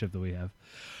relationship that we have.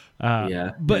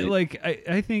 But like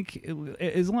I think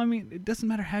as long, I mean, it doesn't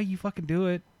matter how you fucking do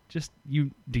it. Just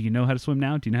do you know how to swim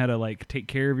now? Do you know how to like take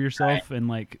care of yourself and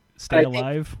like stay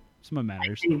alive? That's what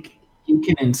matters. I think you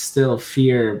can instill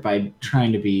fear by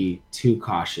trying to be too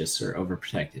cautious or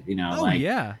overprotective. You know,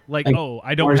 I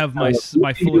don't have my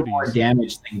floaties. More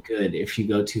damage than good if you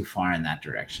go too far in that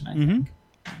direction. I think.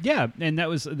 Yeah, and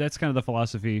that's kind of the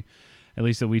philosophy, at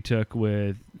least that we took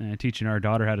with teaching our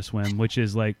daughter how to swim, which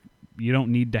is like you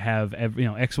don't need to have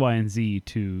X, Y, and Z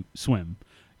to swim.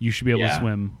 You should be able to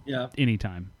swim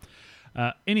anytime.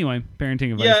 Anyway,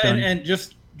 parenting advice. Yeah, and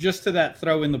just to that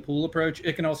throw in the pool approach,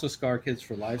 it can also scar kids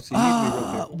for life.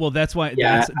 So well, that's why.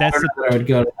 Yeah, that's I would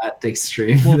go to that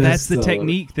extreme. Well, that's the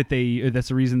technique that that's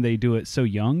the reason they do it so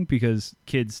young, because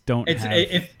kids don't.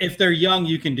 If they're young,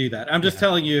 you can do that. I'm just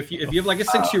telling you, if you have like a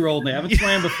 6-year-old and they haven't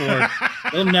swam before,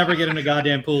 they'll never get in a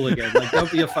goddamn pool again. Like,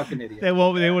 don't be a fucking idiot. They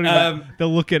won't.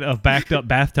 They'll look at a backed up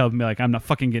bathtub and be like, "I'm not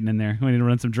fucking getting in there. We need to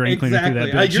run some drain cleaner through that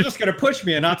bitch." You're just gonna push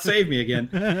me and not save me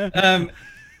again.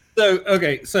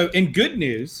 So in good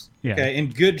news, in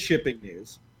good shipping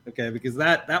news, because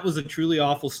that was a truly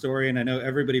awful story, and I know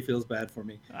everybody feels bad for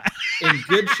me. In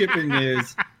good shipping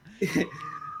news,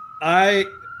 I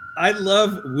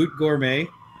love Woot Gourmet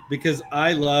because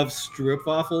I love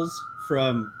stroopwafels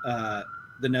from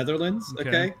the Netherlands,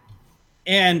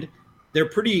 and they're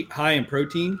pretty high in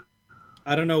protein.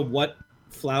 I don't know what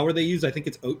flour they use. I think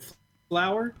it's oat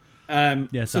flour.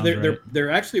 So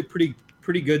they're actually a pretty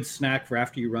good snack for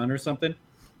after you run or something.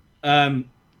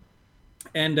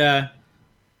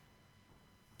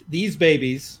 These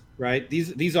babies, right?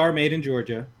 These are made in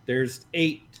Georgia. There's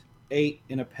eight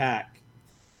in a pack.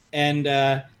 And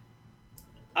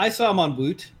I saw them on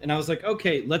Woot, and I was like,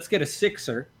 okay, let's get a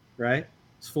 6er, right?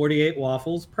 It's 48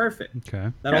 waffles. Perfect.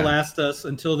 Okay. That'll last us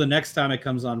until the next time it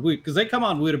comes on Woot, because they come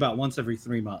on Woot about once every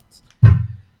 3 months.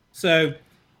 So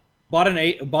bought a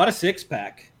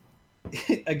 6-pack.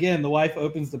 Again, the wife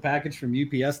opens the package from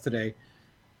UPS today.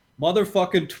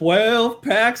 Motherfucking 12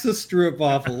 packs of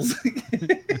stroopwafels.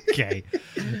 Okay.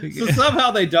 So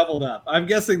somehow they doubled up. I'm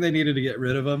guessing they needed to get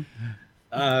rid of them.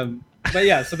 But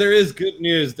yeah, so there is good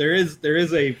news. There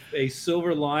is a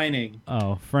silver lining.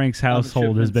 Oh, Frank's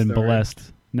household has been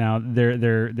blessed. Now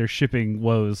their shipping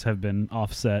woes have been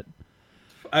offset.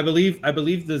 I believe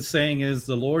the saying is,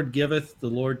 the Lord giveth, the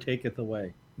Lord taketh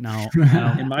away. No.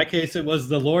 In my case, it was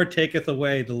the Lord taketh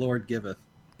away, the Lord giveth.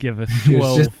 Giveth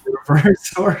 12. It's just the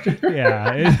reverse order.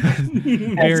 Yeah,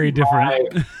 very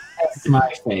different. That's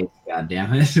my faith. God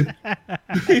damn it.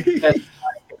 That's my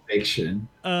conviction.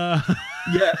 Yeah.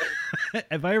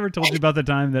 Have I ever told you about the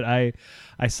time that I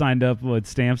signed up with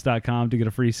Stamps.com to get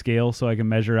a free scale so I can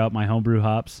measure out my homebrew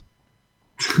hops?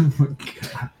 Oh my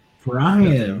God,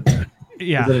 Brian.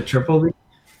 Yeah. Is it a triple bean?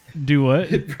 Do what?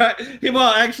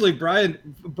 Well, actually, Brian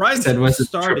said, was it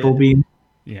started. Triple bean?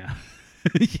 Yeah.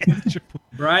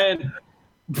 Brian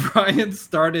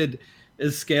started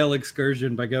his scale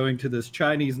excursion by going to this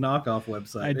Chinese knockoff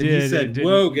website. He said,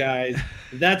 "Whoa, guys,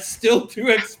 that's still too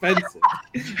expensive."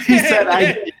 He said,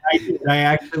 "I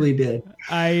actually did."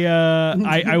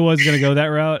 I was gonna go that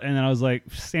route, and then I was like,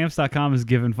 Stamps.com is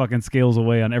giving fucking scales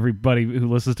away on everybody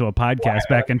who listens to a podcast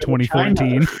back in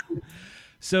 2014.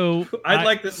 So I'd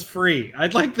like this free. I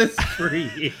would like this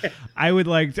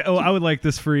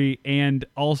free, and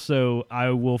also I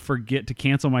will forget to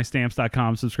cancel my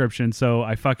Stamps.com subscription, so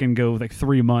I fucking go like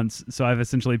 3 months. So I've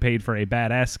essentially paid for a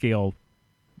badass scale,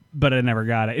 but I never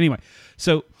got it. Anyway,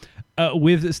 so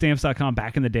with Stamps.com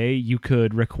back in the day, you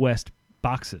could request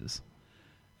boxes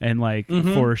and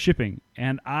for shipping,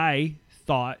 and I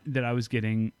thought that I was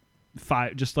getting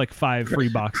 5 free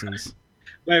boxes.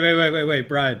 Wait,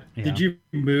 Brian. Yeah. Did you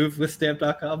move with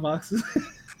Stamp.com boxes?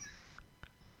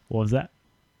 What was that?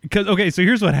 Because so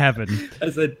here's what happened.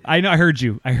 I know I heard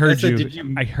you. I heard you.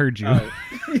 Oh.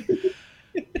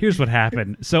 Here's what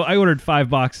happened. So I ordered 5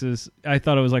 boxes. I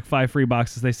thought it was like 5 free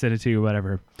boxes. They sent it to you,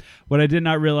 whatever. What I did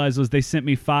not realize was they sent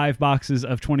me 5 boxes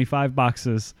of 25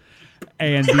 boxes.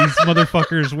 And these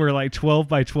motherfuckers were like 12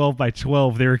 by 12 by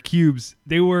 12. They were cubes.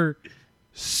 They were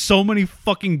so many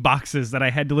fucking boxes that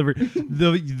I had delivered.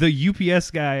 The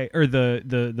UPS guy or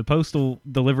the postal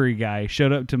delivery guy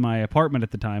showed up to my apartment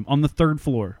at the time on the 3rd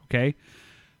floor. Okay.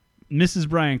 Mrs.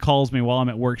 Bryan calls me while I'm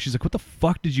at work. She's like, "What the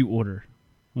fuck did you order?"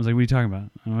 I was like, "What are you talking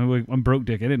about?" I'm broke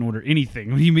dick. I didn't order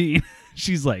anything. What do you mean?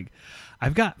 She's like,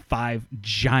 "I've got 5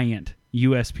 giant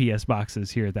USPS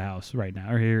boxes here at the house right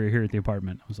now, or here at the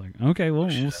apartment." I was like, "Okay, well,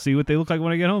 we'll see what they look like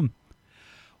when I get home."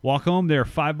 Walk home, there are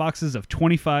 5 boxes of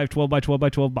 25 12 by 12 by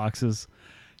 12 boxes.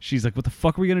 She's like, "What the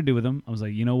fuck are we gonna do with them?" I was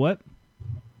like, "You know what?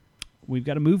 We've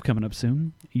got a move coming up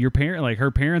soon.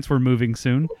 Her parents were moving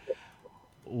soon.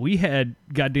 We had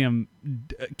goddamn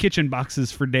kitchen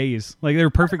boxes for days. Like they were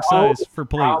perfect size for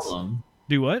plates." Problem.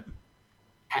 Do what?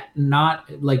 Not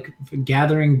like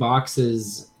gathering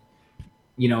boxes,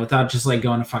 without just like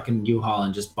going to fucking U-Haul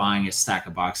and just buying a stack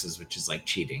of boxes, which is like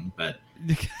cheating. But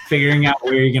figuring out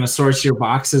where you're going to source your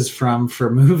boxes from for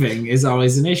moving is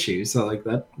always an issue. So like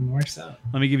that works out.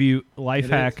 Let me give you life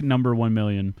hack number 1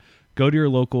 million. Go to your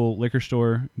local liquor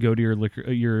store. Go to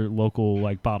your local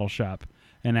like bottle shop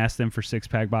and ask them for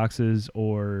 6-pack boxes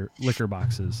or liquor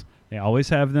boxes. They always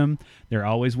have them. They're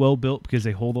always well built because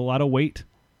they hold a lot of weight.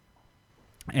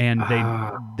 And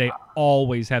they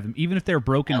always have them. Even if they're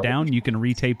broken down, you can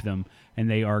retape them, and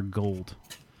they are gold.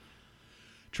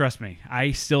 Trust me.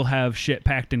 I still have shit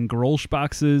packed in Grolsch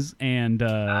boxes and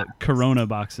Corona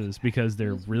boxes because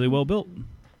they're really well built.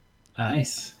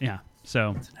 Nice. Yeah.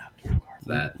 So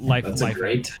that's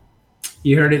great.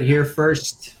 You heard it here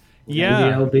first.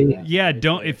 Yeah. LB. Yeah.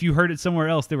 If you heard it somewhere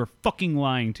else, they were fucking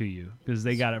lying to you because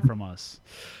they got it from us.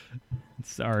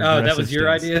 That was your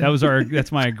idea?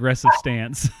 That's my aggressive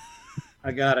stance.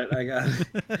 I got it. Yeah.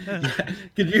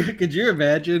 Could you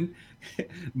imagine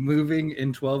moving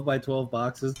in 12 by 12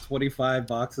 boxes, 25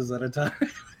 boxes at a time?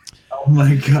 Oh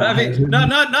my god. I mean,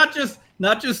 not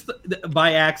just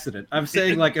by accident. I'm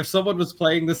saying like if someone was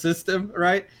playing the system,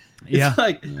 right? It's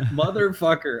like,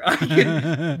 motherfucker, I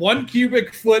get 1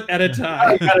 cubic foot at a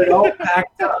time. I got it all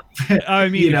packed up. I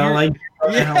mean, I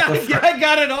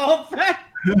got it all packed.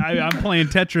 I'm playing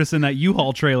Tetris in that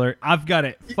U-Haul trailer. I've got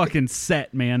it fucking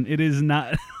set, man. It is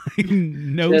not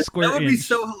no square inch. That would be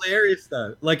so hilarious,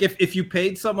 though. Like if you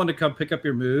paid someone to come pick up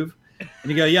your move,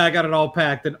 and you go, "Yeah, I got it all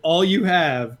packed," and all you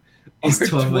have is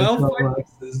 12 by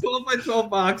 12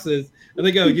 boxes, and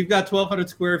they go, "You've got 1,200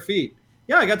 square feet."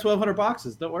 Yeah, I got 1,200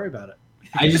 boxes. Don't worry about it.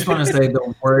 I just want to say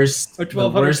the worst, or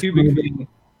 1,200 cubic feet.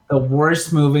 The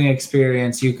worst moving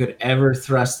experience you could ever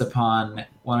thrust upon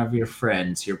one of your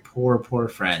friends, your poor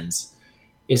friends,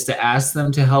 is to ask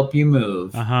them to help you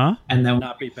move, and then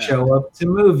not be show up to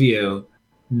move you,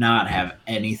 not have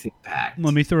anything packed.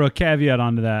 Let me throw a caveat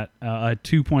onto that, a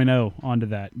 2.0 onto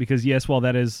that, because yes, while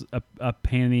that is a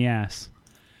pain in the ass,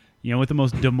 you know what the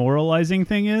most demoralizing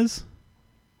thing is?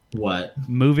 What?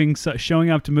 Showing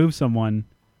up to move someone,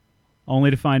 only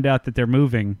to find out that they're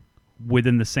moving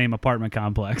within the same apartment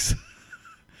complex.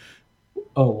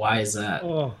 Oh, why is that?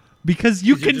 Oh, because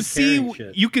you can see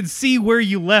where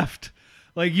you left.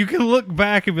 Like you can look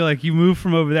back and be like, you moved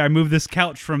from over there. I moved this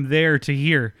couch from there to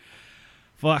here.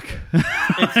 Fuck.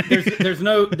 There's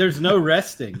no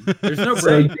resting. There's no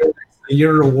break.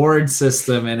 Your reward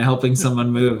system in helping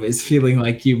someone move is feeling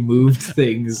like you moved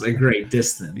things a great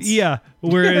distance. Yeah.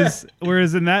 Whereas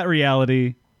in that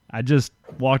reality, I just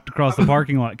walked across the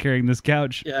parking lot carrying this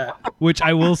couch. Yeah. Which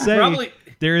I will say,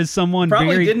 there is someone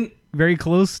very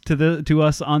close to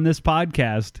us on this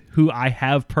podcast who I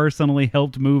have personally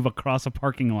helped move across a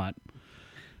parking lot.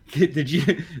 Did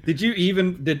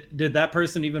that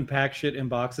person even pack shit in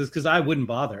boxes? Because I wouldn't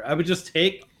bother. I would just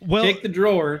take the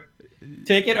drawer,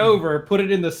 take it over, put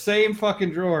it in the same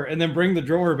fucking drawer, and then bring the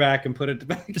drawer back and put it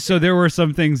back. So there were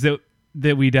some things that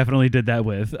we definitely did that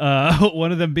with.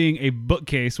 One of them being a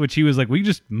bookcase, which he was like, "We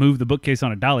just move the bookcase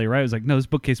on a dolly, right?" I was like, "No, this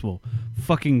bookcase will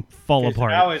fucking fall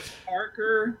apart." So now it's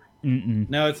Parker. Mm-mm.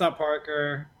 No, it's not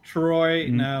Parker. Troy.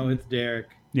 Mm-mm. No, it's Derek.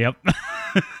 Yep.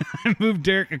 I moved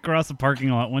Derek across the parking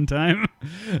lot one time.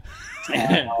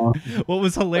 What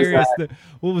was hilarious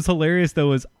though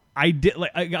was I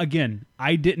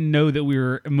didn't know that we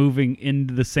were moving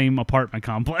into the same apartment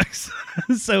complex.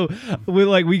 So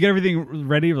we get everything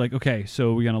ready. We're like, okay,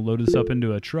 so we're gonna load this up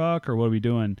into a truck or what are we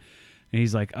doing? And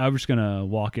he's like, I'm just gonna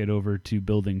walk it over to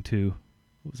building 2.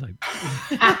 It was like,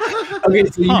 okay,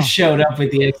 so you showed up with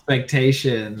the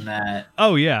expectation that.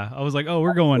 Oh yeah, I was like, oh,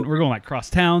 we're going like cross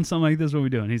town, something like this. What are we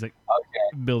doing? He's like,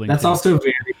 okay, building. That's 2. also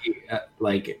very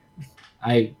like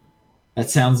that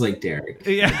sounds like Derek.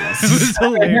 Yeah, it was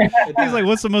hilarious. He's like,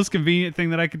 "What's the most convenient thing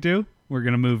that I could do? We're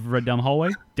gonna move right down the hallway.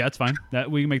 That's fine. That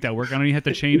we can make that work. I don't even have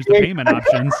to change the payment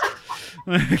options.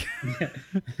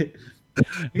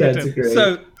 That's great.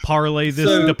 So parlay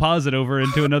this deposit over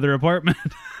into another apartment."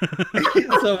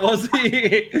 So was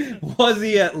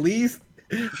he at least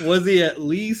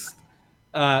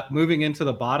moving into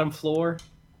the bottom floor?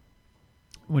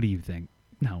 What do you think?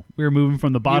 No, we were moving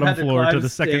from the bottom floor to the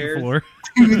second floor.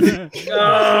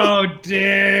 Oh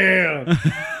damn!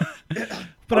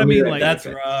 But I mean, like, that's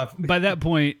rough. By that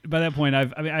point,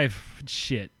 I've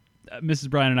shit. Mrs.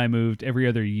 Bryan and I moved every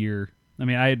other year. I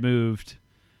mean, I had moved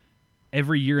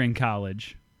every year in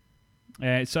college.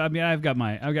 So I mean,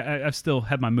 I've still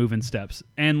had my moving steps,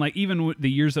 and like even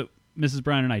the years that Mrs.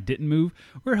 Bryan and I didn't move,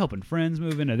 we were helping friends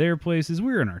move into their places.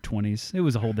 We were in our 20s. It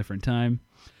was a whole different time.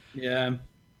 Yeah.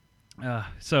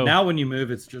 So now when you move,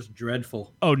 it's just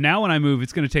dreadful. Oh, now when I move,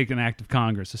 it's going to take an act of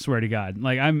Congress. I swear to God.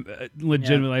 Like I'm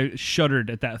legitimately I shuddered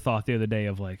at that thought the other day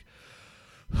of like,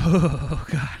 oh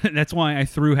God. And that's why I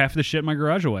threw half the shit in my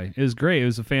garage away. It was great. It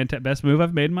was the best move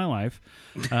I've made in my life.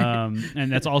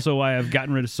 And that's also why I've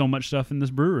gotten rid of so much stuff in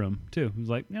this brew room too. It was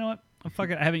like, you know what?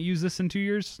 Fuck it. I haven't used this in 2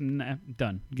 years. Nah,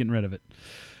 done. Getting rid of it.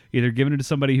 Either giving it to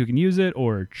somebody who can use it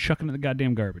or chucking it in the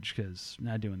goddamn garbage because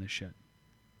not doing this shit.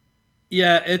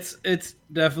 Yeah, it's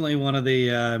definitely one of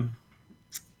the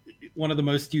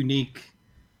most unique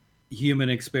human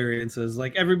experiences.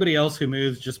 Like everybody else who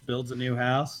moves just builds a new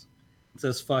house and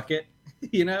says fuck it.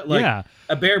 You know, like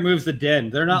a bear moves the den.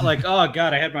 They're not like, oh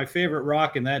God, I had my favorite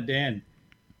rock in that den.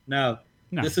 No.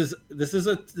 This is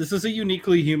a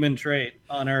uniquely human trait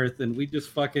on Earth, and we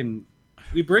just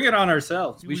we bring it on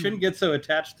ourselves. We shouldn't get so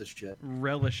attached to shit.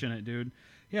 Relish in it, dude.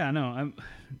 Yeah, no, I'm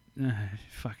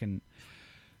fucking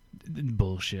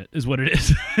bullshit is what it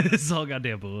is. It's all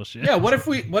goddamn bullshit. Yeah, what if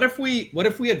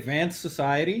we advanced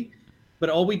society, but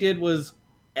all we did was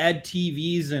add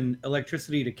TVs and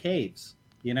electricity to caves?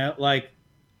 You know, like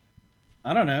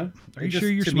I don't know. Are you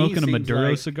sure you're smoking a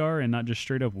Maduro cigar and not just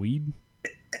straight up weed?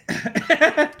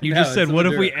 You just said, what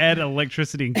if we add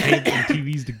electricity and caves and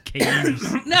TVs to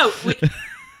caves? No,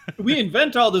 we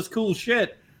invent all this cool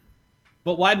shit,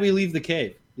 but why'd we leave the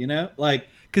cave? You know, like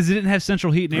because it didn't have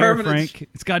central heat and air, Frank.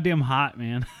 It's goddamn hot,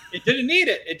 man. It didn't need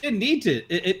it. It didn't need to.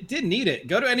 It didn't need it.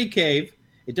 Go to any cave.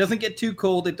 It doesn't get too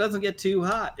cold. It doesn't get too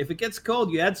hot. If it gets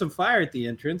cold, you add some fire at the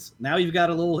entrance. Now you've got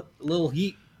a little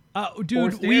heat.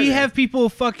 Dude, we have people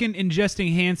fucking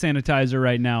ingesting hand sanitizer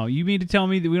right now. You mean to tell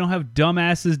me that we don't have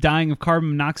dumbasses dying of carbon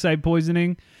monoxide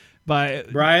poisoning?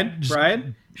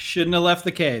 Brian shouldn't have left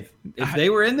the cave. If they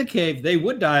were in the cave, they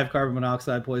would die of carbon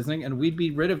monoxide poisoning, and we'd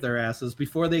be rid of their asses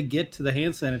before they get to the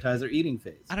hand sanitizer eating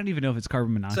phase. I don't even know if it's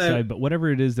carbon monoxide, but whatever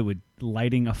it is that would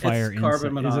lighting a fire inside. Is it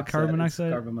carbon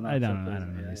monoxide? Carbon monoxide. I don't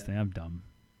know these things. I'm dumb.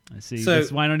 I see.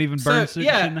 That's why I don't even burn shit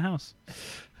in the house.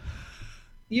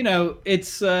 You know,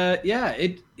 it's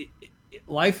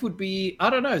life would be, I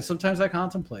don't know. Sometimes I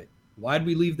contemplate, why'd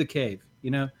we leave the cave?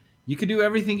 You know, you could do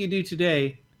everything you do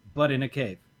today, but in a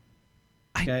cave.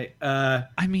 Okay.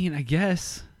 I mean, I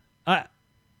guess. What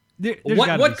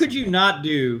could you not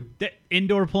do? The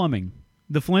indoor plumbing.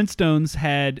 The Flintstones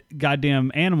had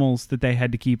goddamn animals that they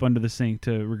had to keep under the sink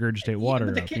to regurgitate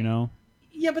water up, you know?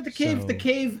 Yeah, but the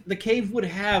cave would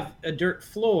have a dirt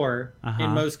floor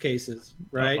in most cases,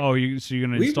 right? So you're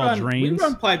gonna install drains? We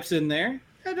run pipes in there.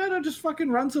 No, just fucking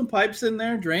run some pipes in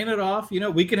there, drain it off. You know,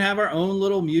 we can have our own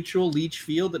little mutual leach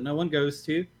field that no one goes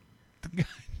to.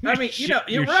 I mean,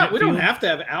 you're right. We don't have to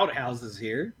have outhouses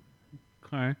here.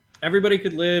 Okay. Everybody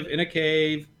could live in a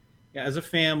cave as a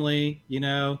family. You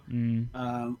know,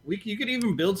 you could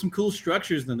even build some cool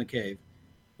structures in the cave.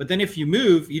 But then if you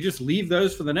move, you just leave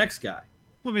those for the next guy.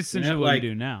 Well, it's essentially what you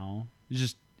do now. You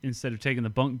just, instead of taking the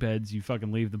bunk beds, you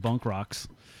fucking leave the bunk rocks.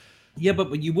 Yeah,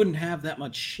 but you wouldn't have that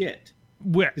much shit.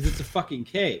 Where? Because it's a fucking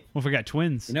cave. Well, if we got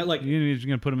twins, you know, like you're just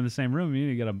gonna put them in the same room.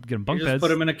 You gotta get them bunk beds. Just put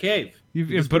them in a cave.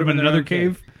 You put them in another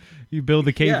cave. You build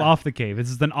the cave off the cave. This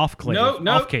is an off cave.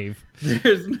 Off cave.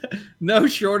 There's no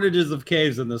shortages of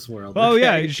caves in this world. Oh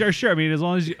yeah, sure. I mean, as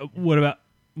long as you. What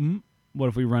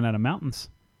if we run out of mountains?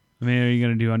 I mean, are you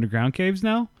gonna do underground caves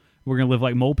now? We're gonna live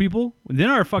like mole people. Then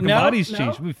our fucking bodies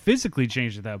change. We physically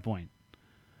changed at that point.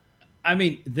 I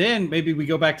mean, then maybe we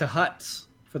go back to huts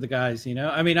for the guys. You know,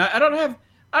 I mean, I don't have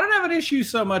an issue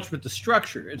so much with the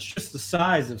structure. It's just the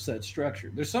size of said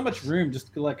structure. There's so much room just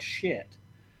to collect shit.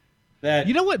 that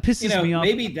You know what pisses me off?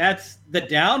 maybe that's the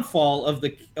downfall of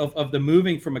the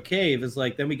moving from a cave is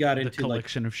like then we got The into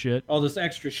collection of shit. all this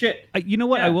extra shit. You know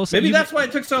what? Yeah, I will say maybe that's why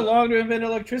it took so long to invent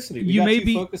electricity. We you got may too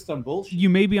be focused on bullshit. You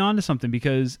may be onto something,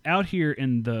 because out here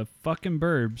in the fucking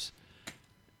burbs,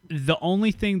 the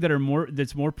only thing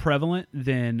that's more prevalent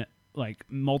than like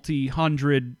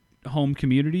multi-hundred home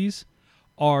communities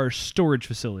are storage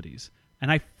facilities.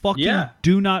 And I fucking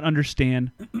do not understand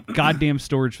goddamn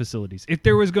storage facilities. If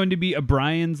there was going to be a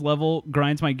Brian's level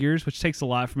grinds my gears, which takes a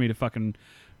lot for me to fucking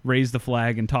raise the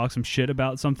flag and talk some shit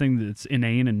about something that's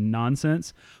inane and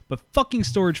nonsense, but fucking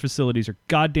storage facilities are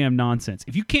goddamn nonsense.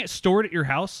 If you can't store it at your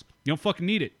house, you don't fucking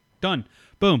need it. Done.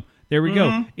 Boom. There we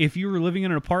go. If you were living in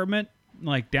an apartment,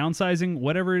 like downsizing,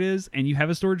 whatever it is, and you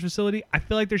have a storage facility, I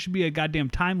feel like there should be a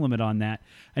goddamn time limit on that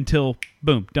until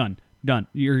boom, done.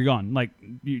 You're gone. Like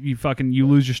you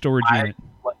lose your storage unit.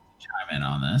 I'd like to chime in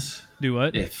on this. Do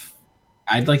what?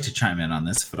 I'd like to chime in on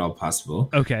this if at all possible.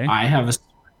 Okay. I have a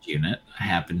storage unit. I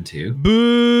happen to.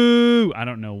 Boo! I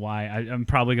don't know why. I'm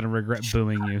probably gonna regret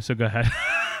booing you. So go ahead.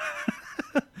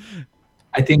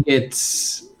 I think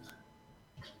it's,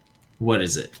 what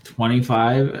is it,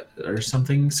 25 or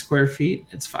something square feet?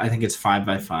 I think it's 5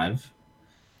 by 5.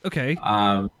 Okay.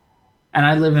 And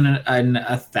I live in a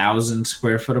 1,000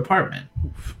 square foot apartment.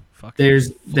 Oof,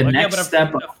 There's the next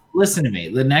step up. Listen to me.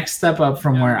 The next step up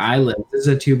from where I live, this is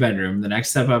a 2-bedroom. The next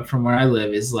step up from where I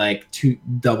live is like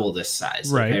double this size.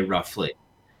 Right. Okay, roughly.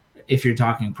 If you're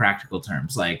talking practical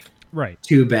terms, like right.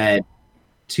 2 bed,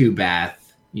 2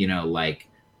 bath, like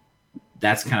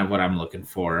that's kind of what I'm looking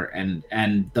for.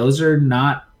 And those are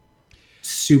not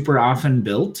super often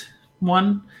built,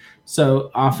 one.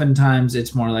 So oftentimes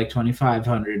it's more like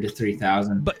 2,500 to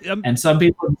 3,000. But and some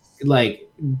people like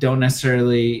don't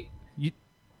necessarily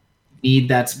need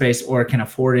that space or can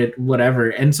afford it, whatever.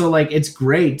 And so like it's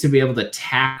great to be able to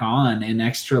tack on an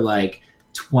extra like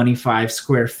 25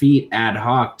 square feet ad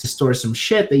hoc to store some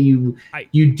shit that you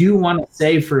do want to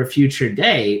save for a future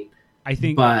date. I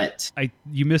think, but I think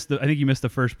you missed the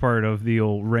first part of the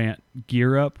old rant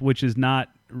gear up, which is not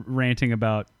ranting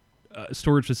about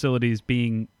storage facilities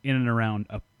being in and around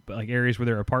like areas where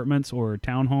there are apartments or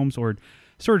townhomes or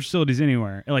storage facilities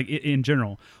anywhere, like in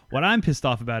general. What I'm pissed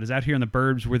off about is out here in the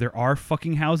burbs where there are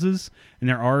fucking houses and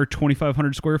there are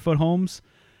 2,500 square foot homes,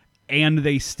 and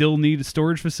they still need a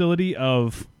storage facility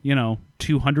of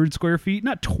 200 square feet,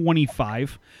 not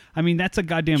 25. I mean, that's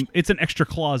it's an extra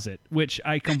closet, which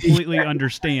I completely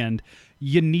understand.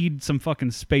 You need some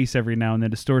fucking space every now and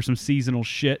then to store some seasonal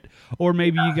shit, or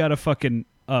maybe you got a fucking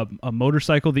a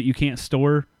motorcycle that you can't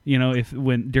store,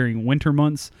 during winter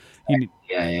months.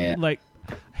 Yeah. Like,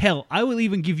 hell, I will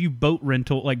even give you boat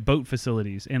rental, like boat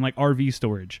facilities and like RV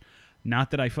storage.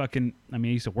 Not that I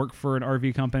used to work for an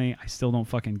RV company. I still don't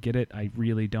fucking get it. I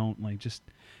really don't. Like, just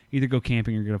either go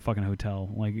camping or get a fucking hotel.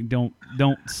 Like, don't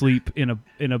sleep in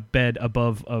a bed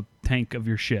above a tank of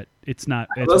your shit. It's weird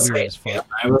as fuck. Yeah,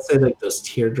 I will say like those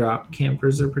teardrop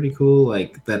campers are pretty cool.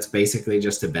 Like that's basically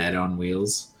just a bed on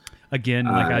wheels. Again,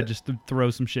 like I just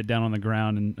throw some shit down on the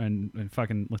ground and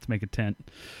fucking let's make a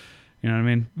tent. You know what I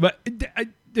mean?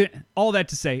 But all that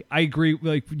to say, I agree.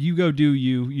 Like, you go do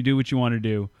you do what you want to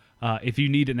do. If you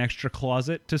need an extra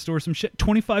closet to store some shit,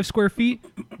 25 square feet,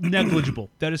 negligible.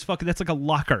 That's like a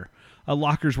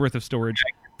locker's worth of storage.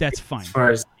 That's fine. As far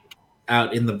as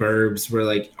out in the burbs where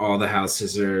like all the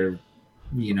houses are,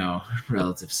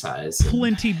 relative size.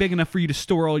 Plenty big enough for you to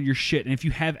store all your shit. And if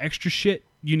you have extra shit,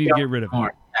 you need to get rid of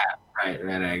it. Right,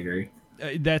 I agree.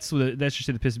 That's just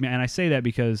shit that pisses me off. And I say that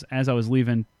because as I was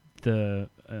leaving the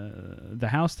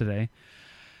house today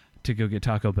to go get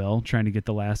Taco Bell, trying to get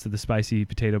the last of the spicy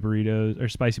potato burritos or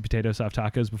spicy potato soft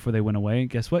tacos before they went away.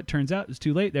 Guess what? Turns out it's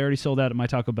too late. They already sold out at my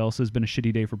Taco Bell, so it's been a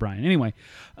shitty day for Brian. Anyway,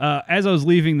 as I was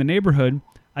leaving the neighborhood,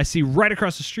 I see right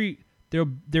across the street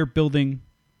they're building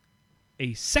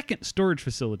a second storage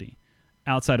facility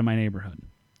outside of my neighborhood.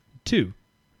 2.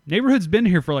 Neighborhood's been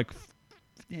here for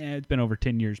it's been over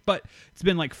 10 years, but it's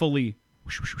been like fully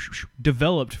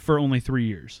developed for only 3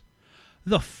 years.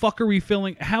 The fuck are we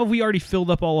filling? How have we already filled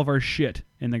up all of our shit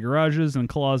in the garages and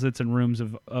closets and rooms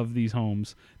of these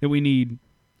homes that we need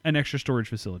an extra storage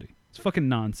facility? It's fucking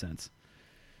nonsense.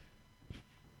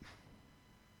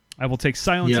 I will take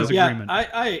silence as agreement.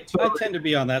 I tend to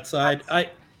be on that side.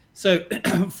 So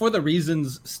for the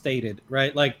reasons stated,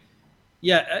 right? Like,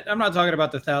 yeah, I'm not talking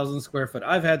about the 1,000 square foot.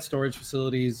 I've had storage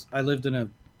facilities. I lived in a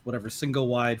single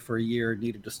wide for a year,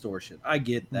 needed to store shit. I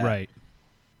get that. Right.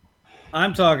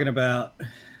 I'm talking about,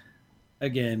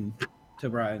 again, to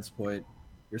Brian's point,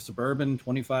 your suburban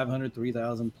 2,500,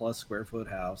 3,000 plus square foot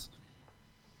house.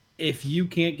 If you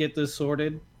can't get this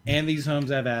sorted, and these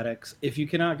homes have attics. If you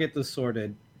cannot get this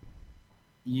sorted,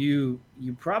 you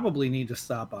probably need to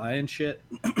stop buying shit.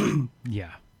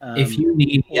 Yeah. If you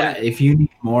need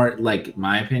more, like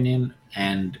my opinion,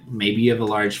 and maybe you have a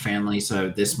large family, so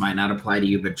this might not apply to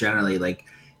you, but generally, like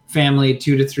family,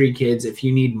 2 to 3 kids, if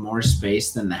you need more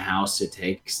space than the house it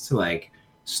takes to like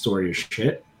store your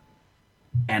shit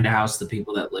and house the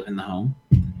people that live in the home,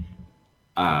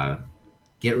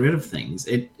 get rid of things.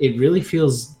 It really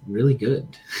feels really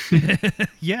good.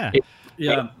 Yeah.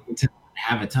 To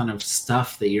have a ton of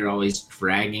stuff that you're always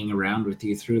dragging around with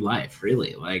you through life,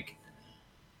 really. Like,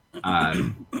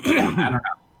 I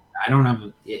don't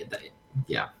know.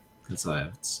 Yeah, that's all I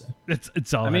have to say.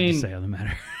 It's all I have to say on the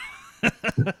matter.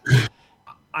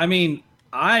 I mean,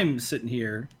 I'm sitting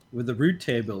here with the root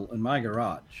table in my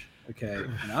garage, okay,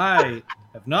 and I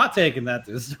have not taken that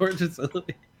to the storage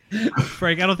facility.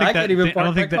 Frank, I don't think I can't even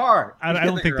park my car. I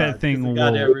don't think that thing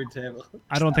will. Root table.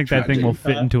 I don't think that thing will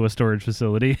fit into a storage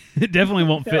facility. It definitely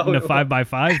won't fit in a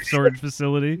 5x5 storage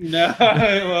facility. No,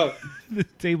 it won't. The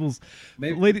tables,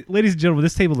 ladies and gentlemen,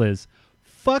 this table is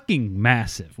fucking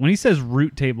massive. When he says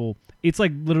root table, it's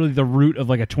like literally the root of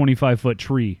like a 25-foot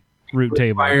tree. Root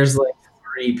table requires like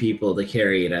 3 people to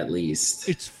carry it at least.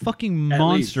 It's fucking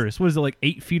monstrous. What is it, like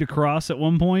 8 feet across at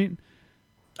one point?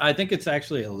 I think it's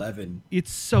actually 11.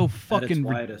 It's so fucking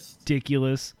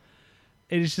ridiculous.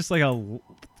 It's just like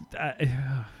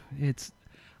it's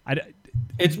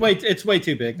way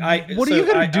too big. What are you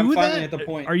gonna do with that? At the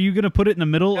point. Are you gonna put it in the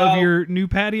middle of your new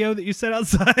patio that you set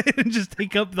outside and just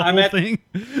take up the whole thing?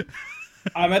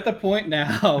 I'm at the point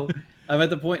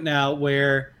now.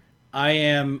 Where I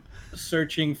am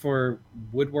searching for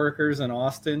woodworkers in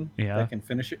Austin that can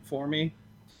finish it for me,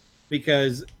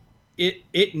 because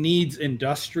it needs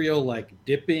industrial like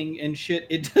dipping and shit.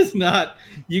 It does not.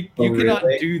 You cannot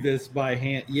do this by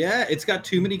hand. Yeah, it's got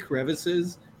too many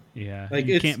crevices. Yeah, like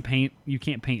you can't paint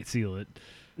seal it.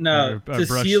 No, to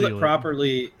seal it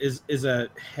properly is a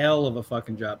hell of a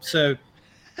fucking job. So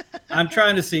I'm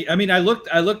trying to see. I mean, I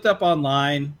looked up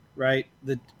online. Right,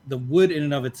 the wood in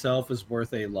and of itself is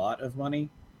worth a lot of money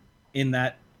in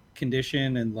that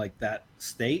condition and like that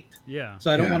state. Yeah.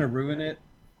 So I don't want to ruin it.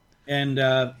 And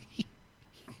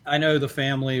I know the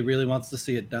family really wants to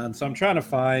see it done. So I'm trying to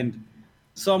find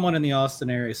someone in the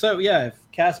Austin area. So yeah, if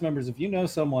cast members, if you know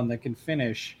someone that can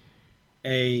finish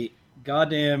a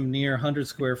goddamn near 100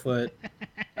 square foot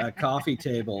coffee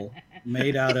table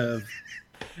made out of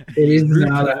it is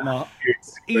not 100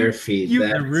 square feet.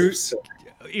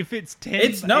 If it's 10,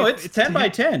 it's 10 by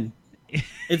 10.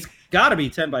 It's got to be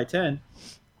 10 by 10.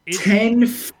 10.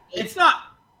 It's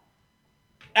not.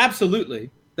 Absolutely.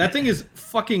 That thing is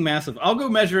fucking massive. I'll go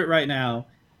measure it right now,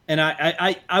 and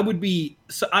I would be.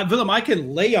 So, Willem, I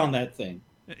can lay on that thing.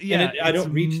 Yeah, I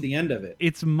don't reach the end of it.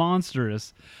 It's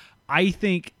monstrous. I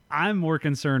think I'm more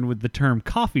concerned with the term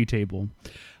coffee table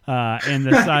and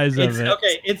the size of it.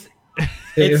 Okay, it's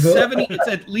 70.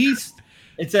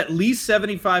 It's at least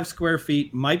 75 square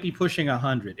feet. Might be pushing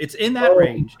 100. It's in that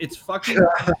range. It's fucking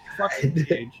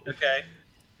huge. Okay.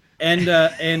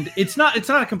 And it's not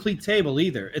a complete table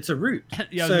either. It's a root.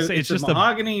 Yeah, so it's just a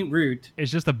mahogany root.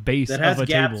 It's just a base that has of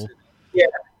a table. Yeah.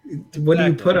 What do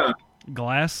you put on?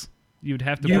 Glass. You'd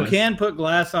have to. You can put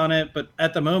glass on it, but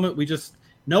at the moment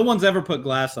no one's ever put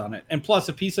glass on it. And plus,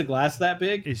 a piece of glass that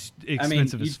big is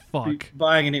expensive as fuck.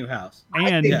 Buying a new house.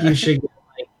 And I think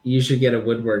you should get a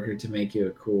woodworker to make you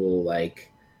a cool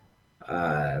like.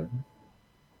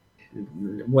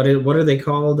 What are they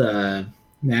called?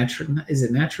 Natural? Is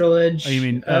it natural edge? Oh, you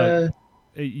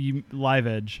mean live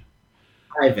edge?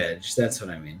 Live edge. That's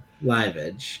what I mean. Live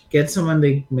edge. Get someone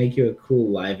to make you a cool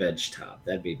live edge top.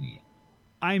 That'd be neat.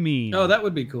 I mean, that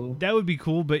would be cool. That would be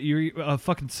cool, but you're a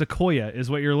fucking sequoia is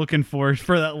what you're looking for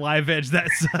that live edge that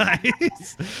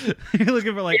size. You're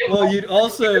looking for like. Well, you'd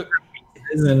also.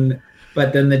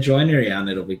 But then the joinery on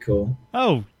it'll be cool.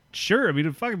 Oh, sure. I mean,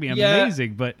 it'd fucking be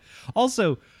amazing. But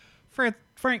also, Frank,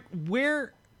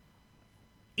 where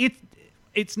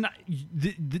it's not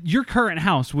your current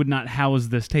house would not house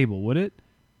this table, would it?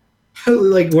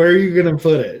 Like, where are you gonna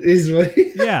put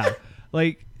it? Yeah,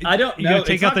 like I don't know. You're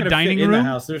take out the dining room. In the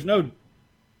house. There's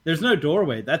no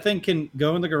doorway. That thing can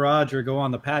go in the garage or go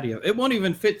on the patio. It won't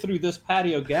even fit through this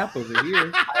patio gap over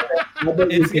here.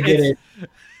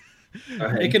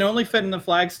 It can only fit in the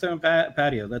flagstone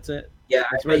patio. That's it. Yeah,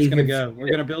 that's where it's gonna go.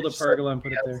 We're gonna build a pergola and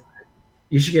put it there.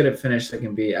 You should get it finished so it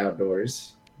can be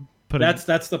outdoors.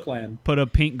 That's the plan. Put a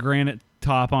pink granite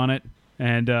top on it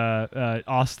and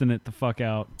Austin it the fuck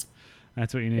out.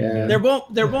 That's what you need. Yeah. To do.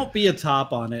 There won't be a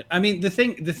top on it. I mean, the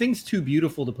thing's too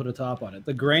beautiful to put a top on it.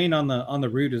 The grain on the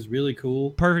root is really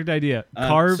cool. Perfect idea.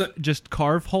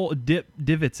 Carve hole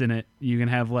divots in it. You can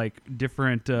have like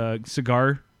different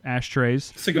cigar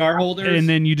ashtrays, cigar holders, and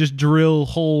then you just drill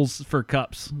holes for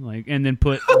cups, like, and then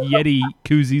put Yeti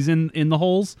koozies in the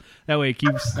holes. That way it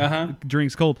keeps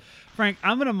drinks cold. Frank,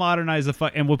 I'm gonna modernize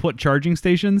and we'll put charging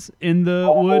stations in the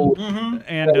wood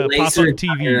and pop up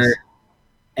TVs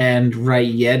and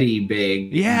write Yeti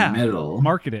big in the middle.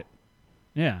 Market it.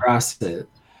 Yeah. Cross it.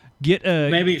 Get a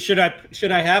maybe should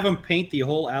I have them paint the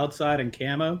whole outside in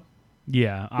camo?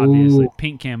 Yeah, obviously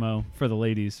pink camo for the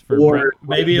ladies. Or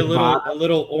maybe a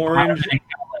little orange,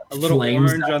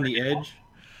 orange on the edge.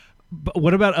 But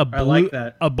what about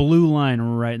a blue line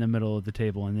right in the middle of the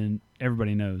table, and then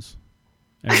everybody knows.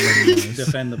 Everybody knows.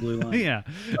 Defend the blue line. Yeah,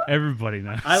 everybody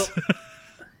knows.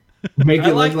 Make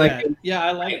it look like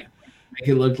I like it. Make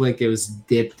it look like it was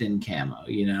dipped in camo,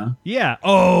 you know? Yeah.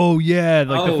 Oh, yeah.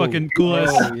 Like the fucking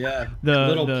coolest. Oh, yeah.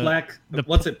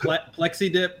 What's it? Plexi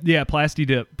dip? Yeah, Plasti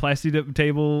dip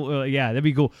table. Yeah, that'd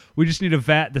be cool. We just need a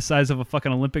vat the size of a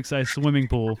fucking Olympic-sized swimming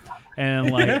pool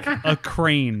and like a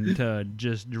crane to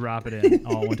just drop it in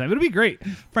all one time. It'll be great.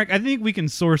 Frank, I think we can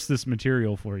source this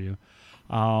material for you.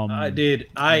 Dude,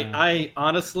 I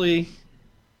honestly,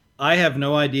 I have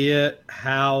no idea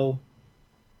how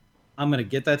I'm going to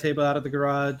get that table out of the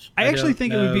garage. I actually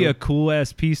think it would be a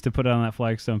cool-ass piece to put on that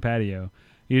flagstone patio.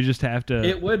 You just have to...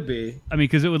 It would be. I mean,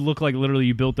 because it would look like literally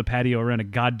you built the patio around a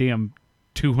goddamn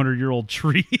 200-year-old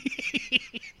tree.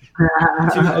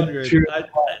 200.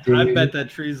 I bet that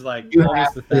tree's like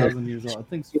almost 1,000 years old. I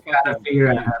think you got to figure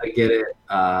out how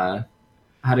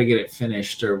to get it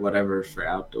finished or whatever for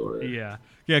outdoor. Yeah.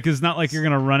 Yeah, because it's not like you're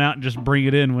going to run out and just bring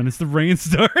it in when the rain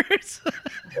starts.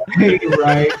 Right.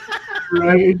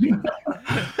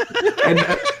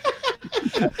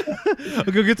 I'll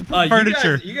go get some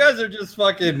furniture. You guys are just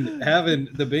fucking having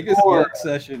the biggest work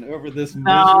session over this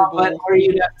miserable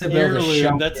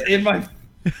heirloom that's in my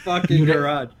fucking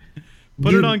garage.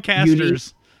 Put it on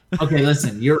casters. Okay,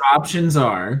 listen. Your options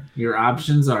are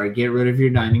get rid of your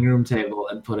dining room table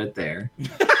and put it there,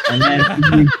 and then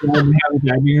you don't have a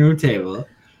dining room table.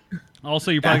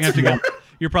 Also, you're probably gonna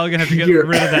have to get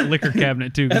rid of that liquor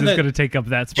cabinet too, because it's gonna take up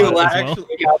that spot as well.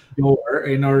 Outdoor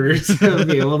in order to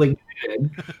be able to get it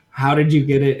in. How did you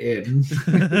get it in?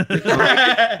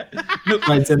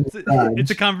 It's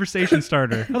a conversation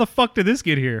starter. How the fuck did this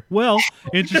get here? Well,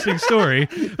 interesting story.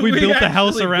 We built the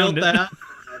house around it.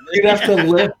 You'd have to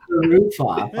lift the roof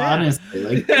off,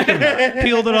 honestly. Like,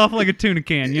 peeled it off like a tuna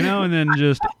can, and then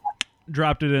just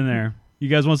dropped it in there. You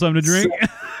guys want something to drink?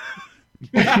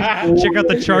 Check out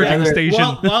the charging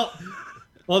station. Well,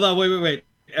 hold on, wait.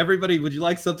 Everybody, would you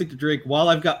like something to drink while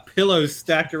I've got pillows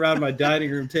stacked around my dining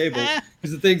room table?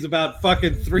 Because the thing's about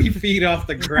fucking 3 feet off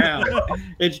the ground.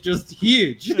 It's just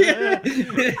huge.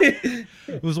 It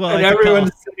was and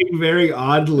everyone's sitting very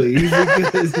oddly.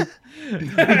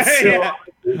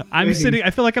 I'm sitting. I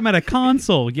feel like I'm at a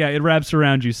console. Yeah, it wraps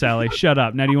around you, Sally. Shut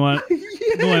up. Now, do you want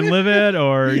Glenlivet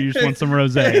or you just want some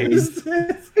rosé?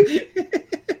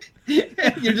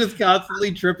 You're just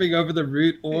constantly tripping over the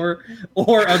root or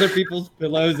other people's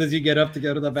pillows as you get up to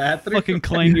go to the bathroom. Fucking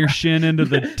clang your shin into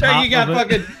the top. You got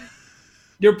fucking.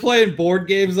 You're playing board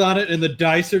games on it, and the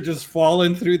dice are just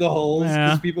falling through the holes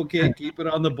because people can't keep it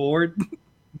on the board.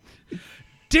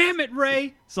 Damn it,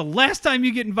 Ray! It's the last time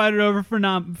you get invited over for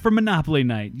Monopoly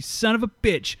night. You son of a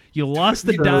bitch! You lost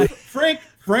the die.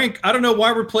 Frank, I don't know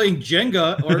why we're playing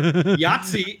Jenga or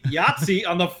Yahtzee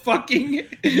on the fucking.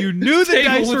 You knew the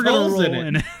dice were going to roll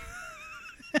in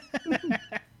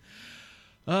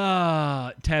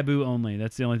it. Taboo only.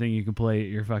 That's the only thing you can play at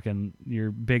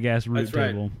your big ass root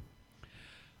table.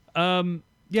 Right.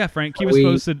 Yeah, Frank, keep us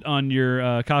posted on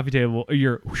your coffee table that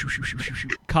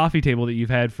you've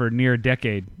had for near a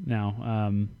decade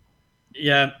now.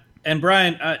 Yeah, and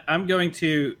Brian, I'm going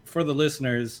to, for the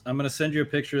listeners, I'm going to send you a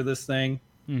picture of this thing.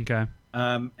 Okay.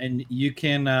 And you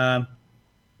can, I'll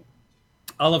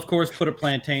of course put a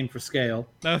plantain for scale.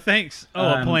 Oh, thanks.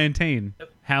 A plantain.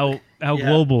 How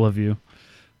global of you.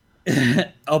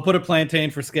 I'll put a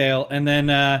plantain for scale, and then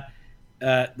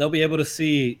they'll be able to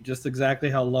see just exactly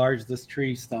how large this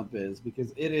tree stump is,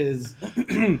 because it is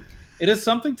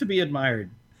something to be admired.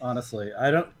 Honestly,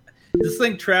 this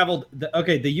thing traveled.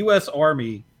 The U.S.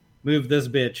 Army moved this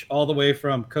bitch all the way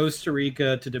from Costa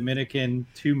Rica to Dominican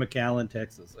to McAllen,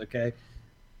 Texas. Okay,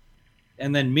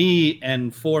 and then me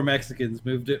and 4 Mexicans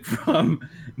moved it from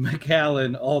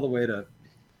McAllen all the way to,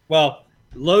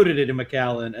 loaded it in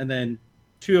McAllen, and then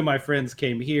 2 of my friends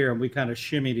came here, and we kind of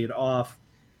shimmied it off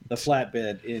the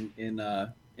flatbed in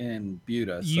in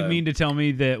Buda. You mean to tell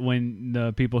me that when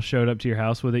the people showed up to your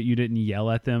house with it, you didn't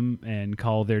yell at them and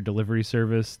call their delivery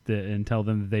service and tell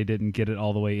them that they didn't get it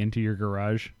all the way into your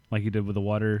garage like you did with the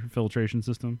water filtration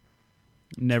system?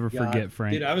 Never forget,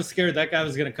 Frank. Dude, I was scared that guy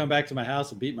was going to come back to my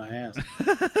house and beat my ass.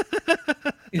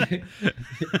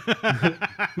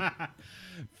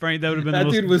 Frank, that would have been that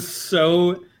dude was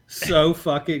so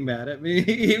fucking mad at me.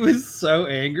 He was so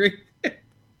angry.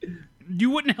 You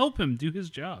wouldn't help him do his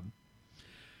job.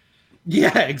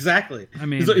 Yeah, exactly. I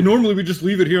mean, he's like, normally we just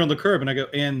leave it here on the curb, and I go,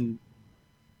 and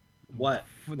what?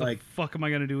 What the fuck am I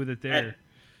going to do with it there?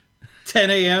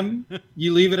 10 a.m.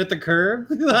 You leave it at the curb?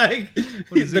 Like,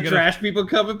 the trash people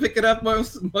come and pick it up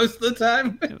most of the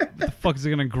time? What the fuck, is it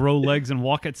going to grow legs and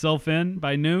walk itself in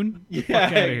by noon? Yeah,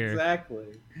 fuck out of here. Exactly.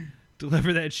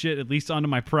 Deliver that shit at least onto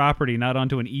my property, not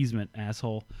onto an easement,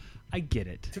 asshole. I get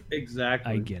it.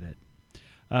 Exactly. I get it.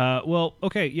 Well,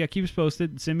 okay, yeah, keep us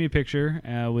posted. Send me a picture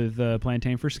with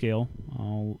plantain for scale.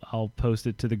 I'll post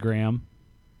it to the gram.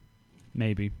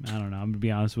 Maybe, I don't know. I'm gonna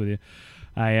be honest with you.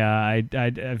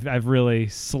 I've really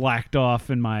slacked off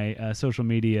in my social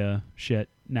media shit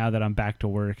now that I'm back to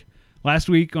work. Last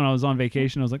week when I was on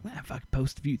vacation, I was like, fuck,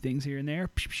 post a few things here and there.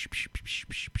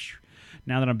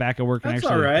 Now that I'm back at work and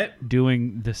actually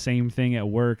doing the same thing at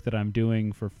work that I'm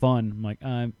doing for fun, I'm like,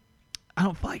 I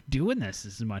don't feel like doing this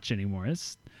as much anymore.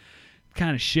 It's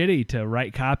kind of shitty to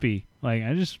write copy. Like,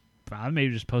 I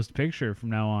maybe just post a picture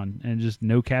from now on and just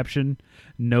no caption,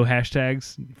 no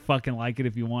hashtags. Fucking like it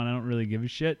if you want. I don't really give a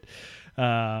shit.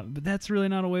 But that's really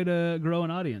not a way to grow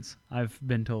an audience, I've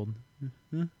been told.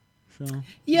 So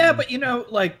yeah, but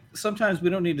like sometimes we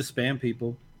don't need to spam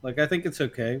people. Like, I think it's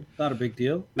okay. Not a big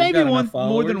deal. Maybe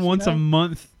more than once a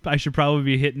month, I should probably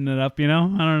be hitting it up, I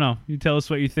don't know. You tell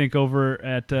us what you think over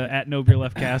at No Beer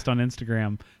Left Cast on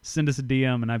Instagram. Send us a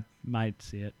DM, and I might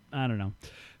see it. I don't know,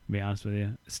 to be honest with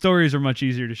you. Stories are much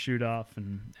easier to shoot off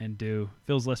and do.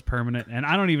 Feels less permanent. And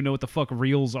I don't even know what the fuck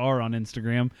reels are on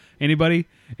Instagram. Anybody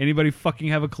fucking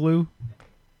have a clue?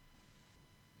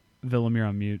 Willem, you're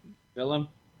on mute. Willem?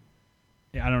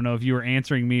 I don't know if you were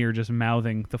answering me or just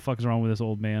mouthing. The fuck's wrong with this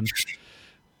old man?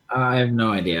 I have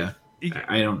no idea.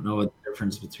 I don't know what the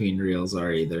difference between reels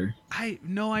are either. I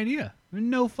no idea.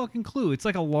 No fucking clue. It's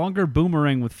like a longer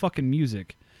boomerang with fucking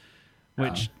music,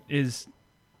 which is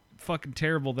fucking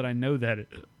terrible that I know that at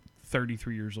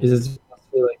 33 years old. Is it supposed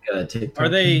to be like a TikTok? Are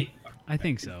they? I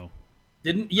think so.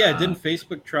 Didn't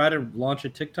Facebook try to launch a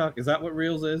TikTok? Is that what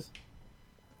Reels is?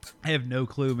 I have no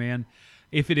clue, man.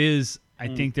 If it is, I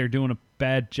think they're doing a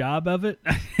bad job of it.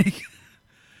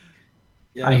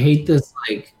 Yeah. I hate this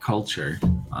culture,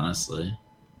 honestly,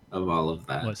 of all of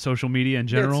that. What, social media in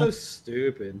general? Yeah, it's so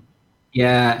stupid.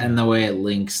 Yeah, and the way it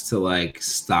links to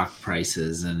stock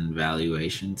prices and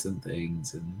valuations and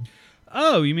things. And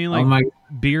oh, you mean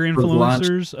beer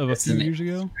influencers of a few years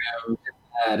ago?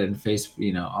 And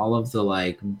Facebook, all of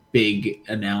the big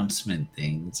announcement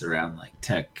things around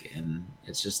tech, and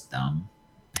it's just dumb.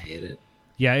 I hate it.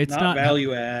 Yeah, it's not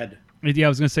value add. Yeah, I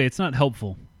was gonna say it's not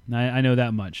helpful. I know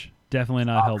that much. Definitely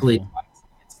not helpful.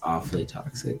 It's awfully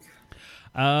toxic.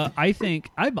 I think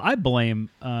I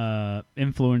blame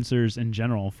influencers in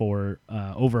general for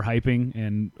overhyping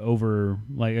and over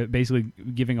basically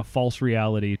giving a false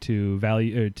reality to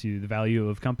the value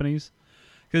of companies.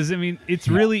 Because it's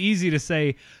really easy to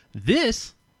say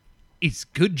this is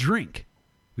good drink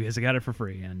because I got it for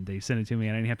free and they sent it to me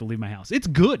and I didn't have to leave my house. It's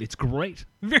good. It's great.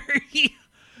 Very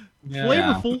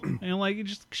flavorful. And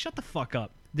just shut the fuck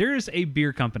up. There is a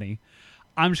beer company.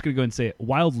 I'm just gonna go ahead and say it.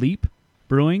 Wild Leap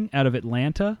Brewing out of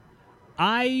Atlanta.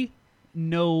 I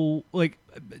know,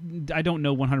 I don't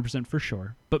know 100% for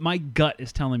sure, but my gut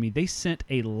is telling me they sent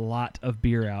a lot of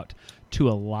beer out to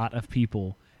a lot of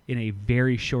people in a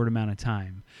very short amount of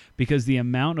time, because the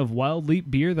amount of Wild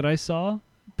Leap beer that I saw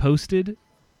posted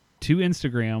to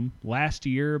Instagram last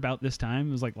year about this time,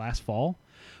 it was last fall,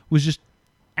 was just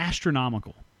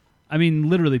astronomical.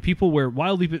 Literally, people where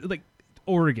Wild Leap,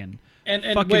 Oregon, and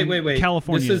wait,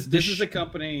 California. This is a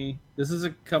company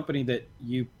that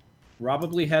you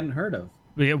probably hadn't heard of.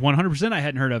 Yeah, 100% I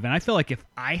hadn't heard of, and I feel like if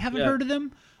I haven't heard of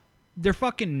them, they're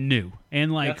fucking new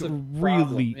and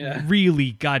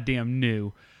really goddamn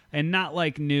new. And not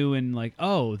new and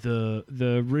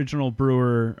the original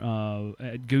brewer,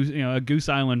 a Goose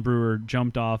Island brewer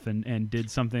jumped off and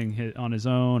did something on his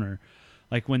own, or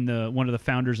when one of the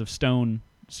founders of Stone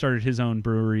started his own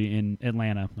brewery in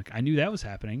Atlanta. I knew that was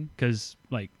happening because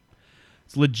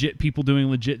it's legit people doing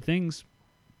legit things.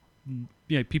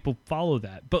 Yeah, people follow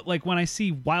that. But when I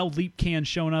see Wild Leap cans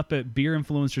showing up at beer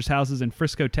influencers' houses in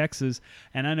Frisco, Texas,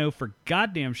 and I know for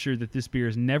goddamn sure that this beer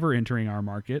is never entering our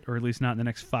market, or at least not in the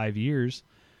next 5 years,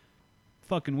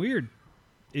 fucking weird.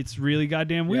 It's really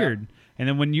goddamn weird. And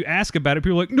then when you ask about it,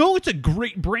 people are like, no, it's a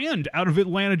great brand out of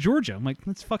Atlanta, Georgia. I'm like,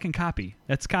 that's fucking copy.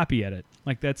 That's copy edit.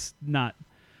 Like, that's not...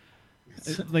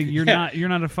 Like you're not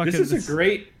a fucking. This is a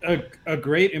great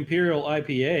Imperial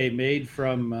IPA made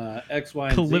from X, Y,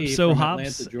 and Calypso Z from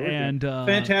hops Atlanta, Georgia. and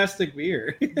fantastic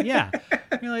beer. Yeah,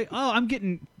 you're like, oh, I'm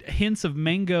getting hints of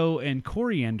mango and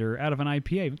coriander out of an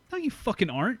IPA. No, you fucking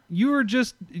aren't. You were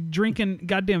just drinking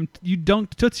goddamn. You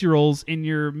dunked Tootsie Rolls in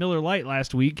your Miller Lite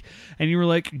last week, and you were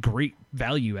like, great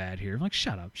value add here. I'm like,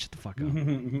 shut up, shut the fuck up,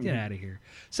 get out of here.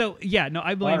 So yeah, no,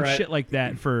 I blame shit like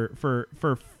that for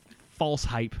false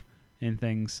hype and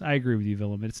things. I agree with you,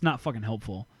 Willem. It's not fucking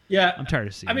helpful. Yeah, I'm tired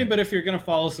of seeing. I mean, but if you're gonna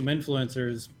follow some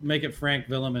influencers, make it Frank,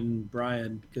 Willem, and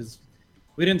Brian, because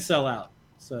we didn't sell out.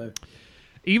 So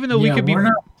even though we could be,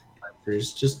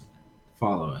 just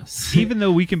follow us. Even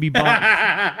though we can be bought,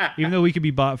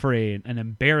 for an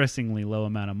embarrassingly low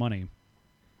amount of money,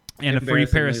 and a free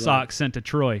pair of socks sent to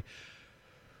Troy,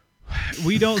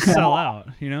 we don't sell out.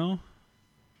 You know,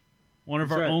 one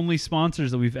of our only sponsors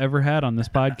that we've ever had on this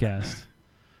podcast.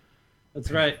 That's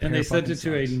right, and they sent it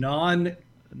to a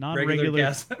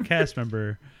non-regular cast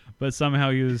member, but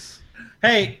somehow he was.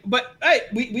 Hey, but hey,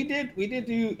 we did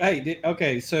do. Hey,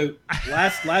 okay. So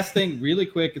last thing, really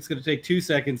quick. It's going to take 2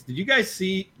 seconds. Did you guys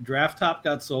see Draft Top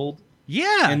got sold?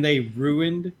 Yeah, and they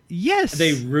ruined. Yes,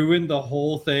 they ruined the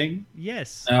whole thing.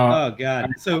 Yes. Oh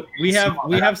God. So we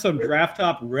have some Draft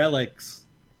Top relics.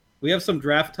 We have some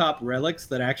Draft Top relics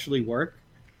that actually work.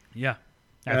 Yeah.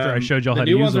 After I showed y'all how to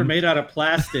use them. The new ones are made out of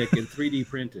plastic and 3D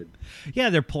printed.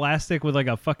 Yeah, they're plastic with like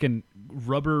a fucking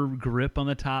rubber grip on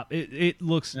the top. It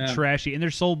looks trashy. And they're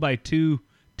sold by 2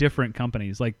 different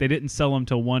companies. Like, they didn't sell them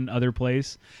to one other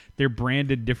place. They're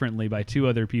branded differently by 2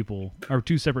 other people, or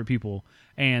 2 separate people.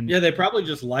 And yeah, they probably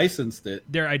just licensed it.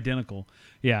 They're identical.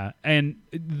 Yeah, and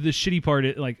the shitty part,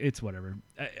 it's whatever.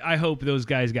 I hope those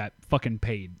guys got fucking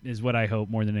paid, is what I hope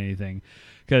more than anything.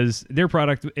 Because their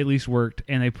product at least worked,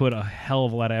 and they put a hell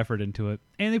of a lot of effort into it.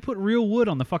 And they put real wood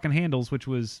on the fucking handles, which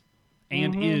was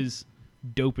and is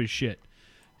dope as shit.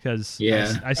 Because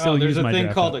I still use my. There's a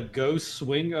thing called a Ghost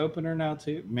Swing opener now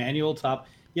too, manual top.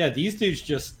 Yeah, these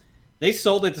dudes they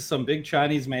sold it to some big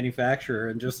Chinese manufacturer,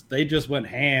 and they just went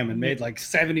ham and made like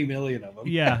 70 million of them.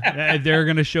 Yeah, they're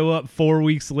gonna show up 4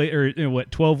 weeks later,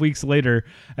 12 weeks later,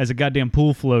 as a goddamn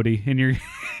pool floaty in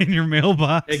your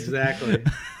mailbox. Exactly.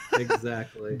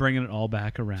 Exactly. Bringing it all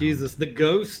back around. Jesus, the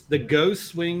Ghost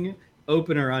Swing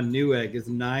opener on Newegg is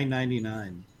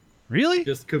 $9.99. Really?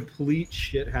 Just complete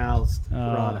shit housed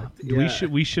product. Yeah.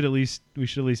 We should at least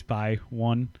buy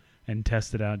one and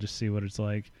test it out, just see what it's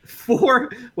like.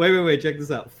 Wait, check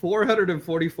this out.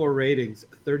 444 ratings,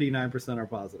 39% are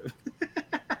positive.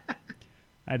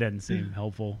 That doesn't seem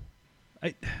helpful.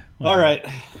 All right,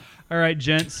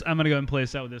 gents. I'm gonna go ahead and play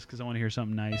us out with this because I want to hear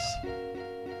something nice.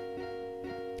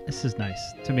 This is nice.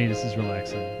 To me, this is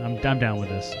relaxing. I'm down with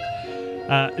this.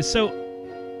 So,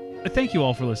 thank you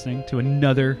all for listening to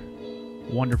another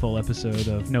wonderful episode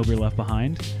of No Beer Left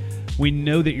Behind. We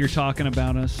know that you're talking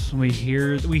about us. We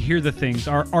hear the things.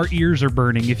 Our ears are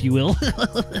burning, if you will.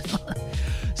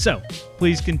 So,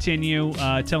 please continue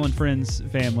telling friends,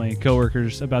 family,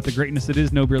 coworkers about the greatness that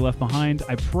is No Beer Left Behind.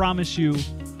 I promise you,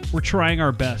 we're trying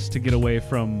our best to get away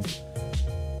from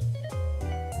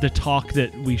the talk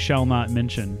that we shall not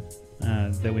mention,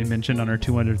 that we mentioned on our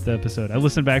 200th episode. I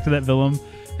listened back to that, Willem,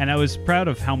 and I was proud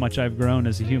of how much I've grown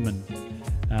as a human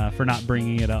for not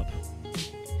bringing it up.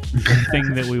 The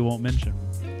thing that we won't mention.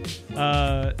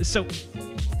 So,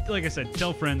 like I said,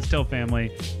 tell friends, tell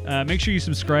family. Make sure you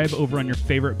subscribe over on your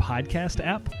favorite podcast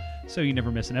app so you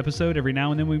never miss an episode. Every now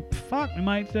and then we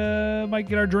might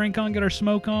get our drink on, get our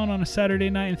smoke on a Saturday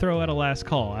night and throw out a last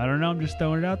call. I don't know. I'm just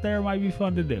throwing it out there. It might be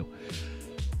fun to do.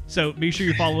 So be sure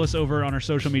you follow us over on our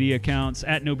social media accounts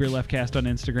at No Beer Leftcast on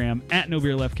Instagram, at No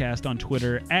Beer Leftcast on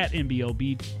Twitter, at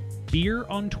NBLB Beer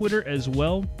on Twitter as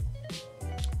well.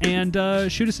 And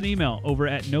shoot us an email over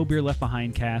at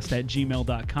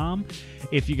nobeerleftbehindcast@gmail.com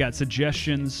if you got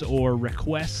suggestions or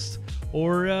requests,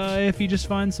 or if you just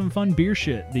find some fun beer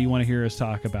shit that you want to hear us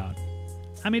talk about.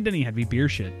 I mean, it doesn't even have to be beer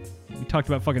shit. We talked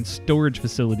about fucking storage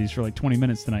facilities for like 20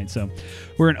 minutes tonight, so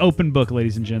we're an open book,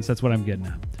 ladies and gents. That's what I'm getting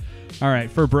at. All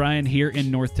right, for Brian here in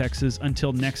North Texas,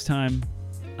 until next time,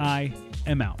 I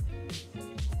am out.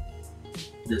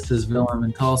 This is Willem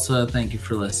in Tulsa. Thank you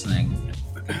for listening.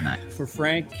 Good night. For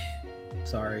Frank,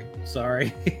 sorry.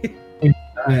 Go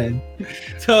ahead.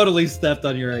 Totally stepped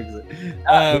on your exit.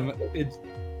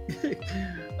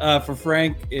 For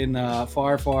Frank in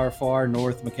far, far, far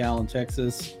north McAllen,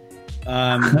 Texas.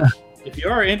 If you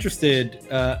are interested,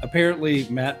 apparently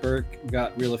Matt Burke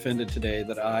got real offended today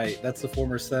that that's the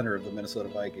former center of the Minnesota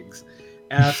Vikings,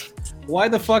 asked, why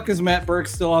the fuck is Matt Burke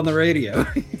still on the radio?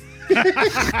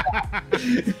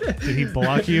 Did he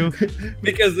block you?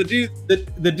 Because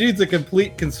the dude's a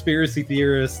complete conspiracy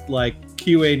theorist, like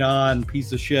QAnon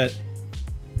piece of shit.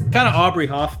 Kind of Aubrey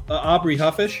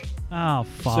Huffish. Oh,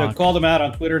 fuck. So called him out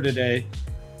on Twitter today.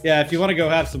 Yeah, if you want to go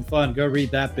have some fun, go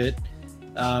read that bit.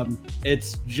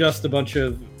 It's just a bunch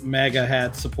of MAGA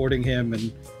hats supporting him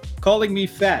and calling me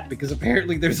fat because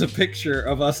apparently there's a picture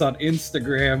of us on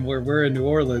Instagram where we're in New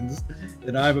Orleans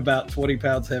and I'm about 20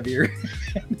 pounds heavier.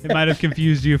 It might have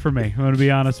confused you for me. I'm going to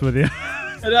be honest with you.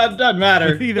 It doesn't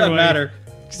matter. Either way. Matter.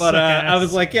 But I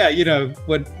was like, yeah,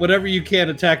 whatever you can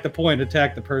attack the point,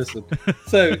 attack the person.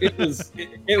 So it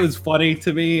was funny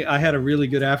to me. I had a really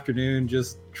good afternoon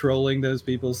just trolling those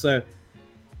people. So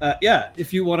yeah,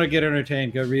 if you want to get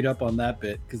entertained, go read up on that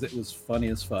bit because it was funny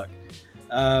as fuck.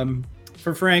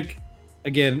 For Frank,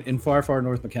 again, in far, far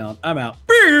North McAllen, I'm out.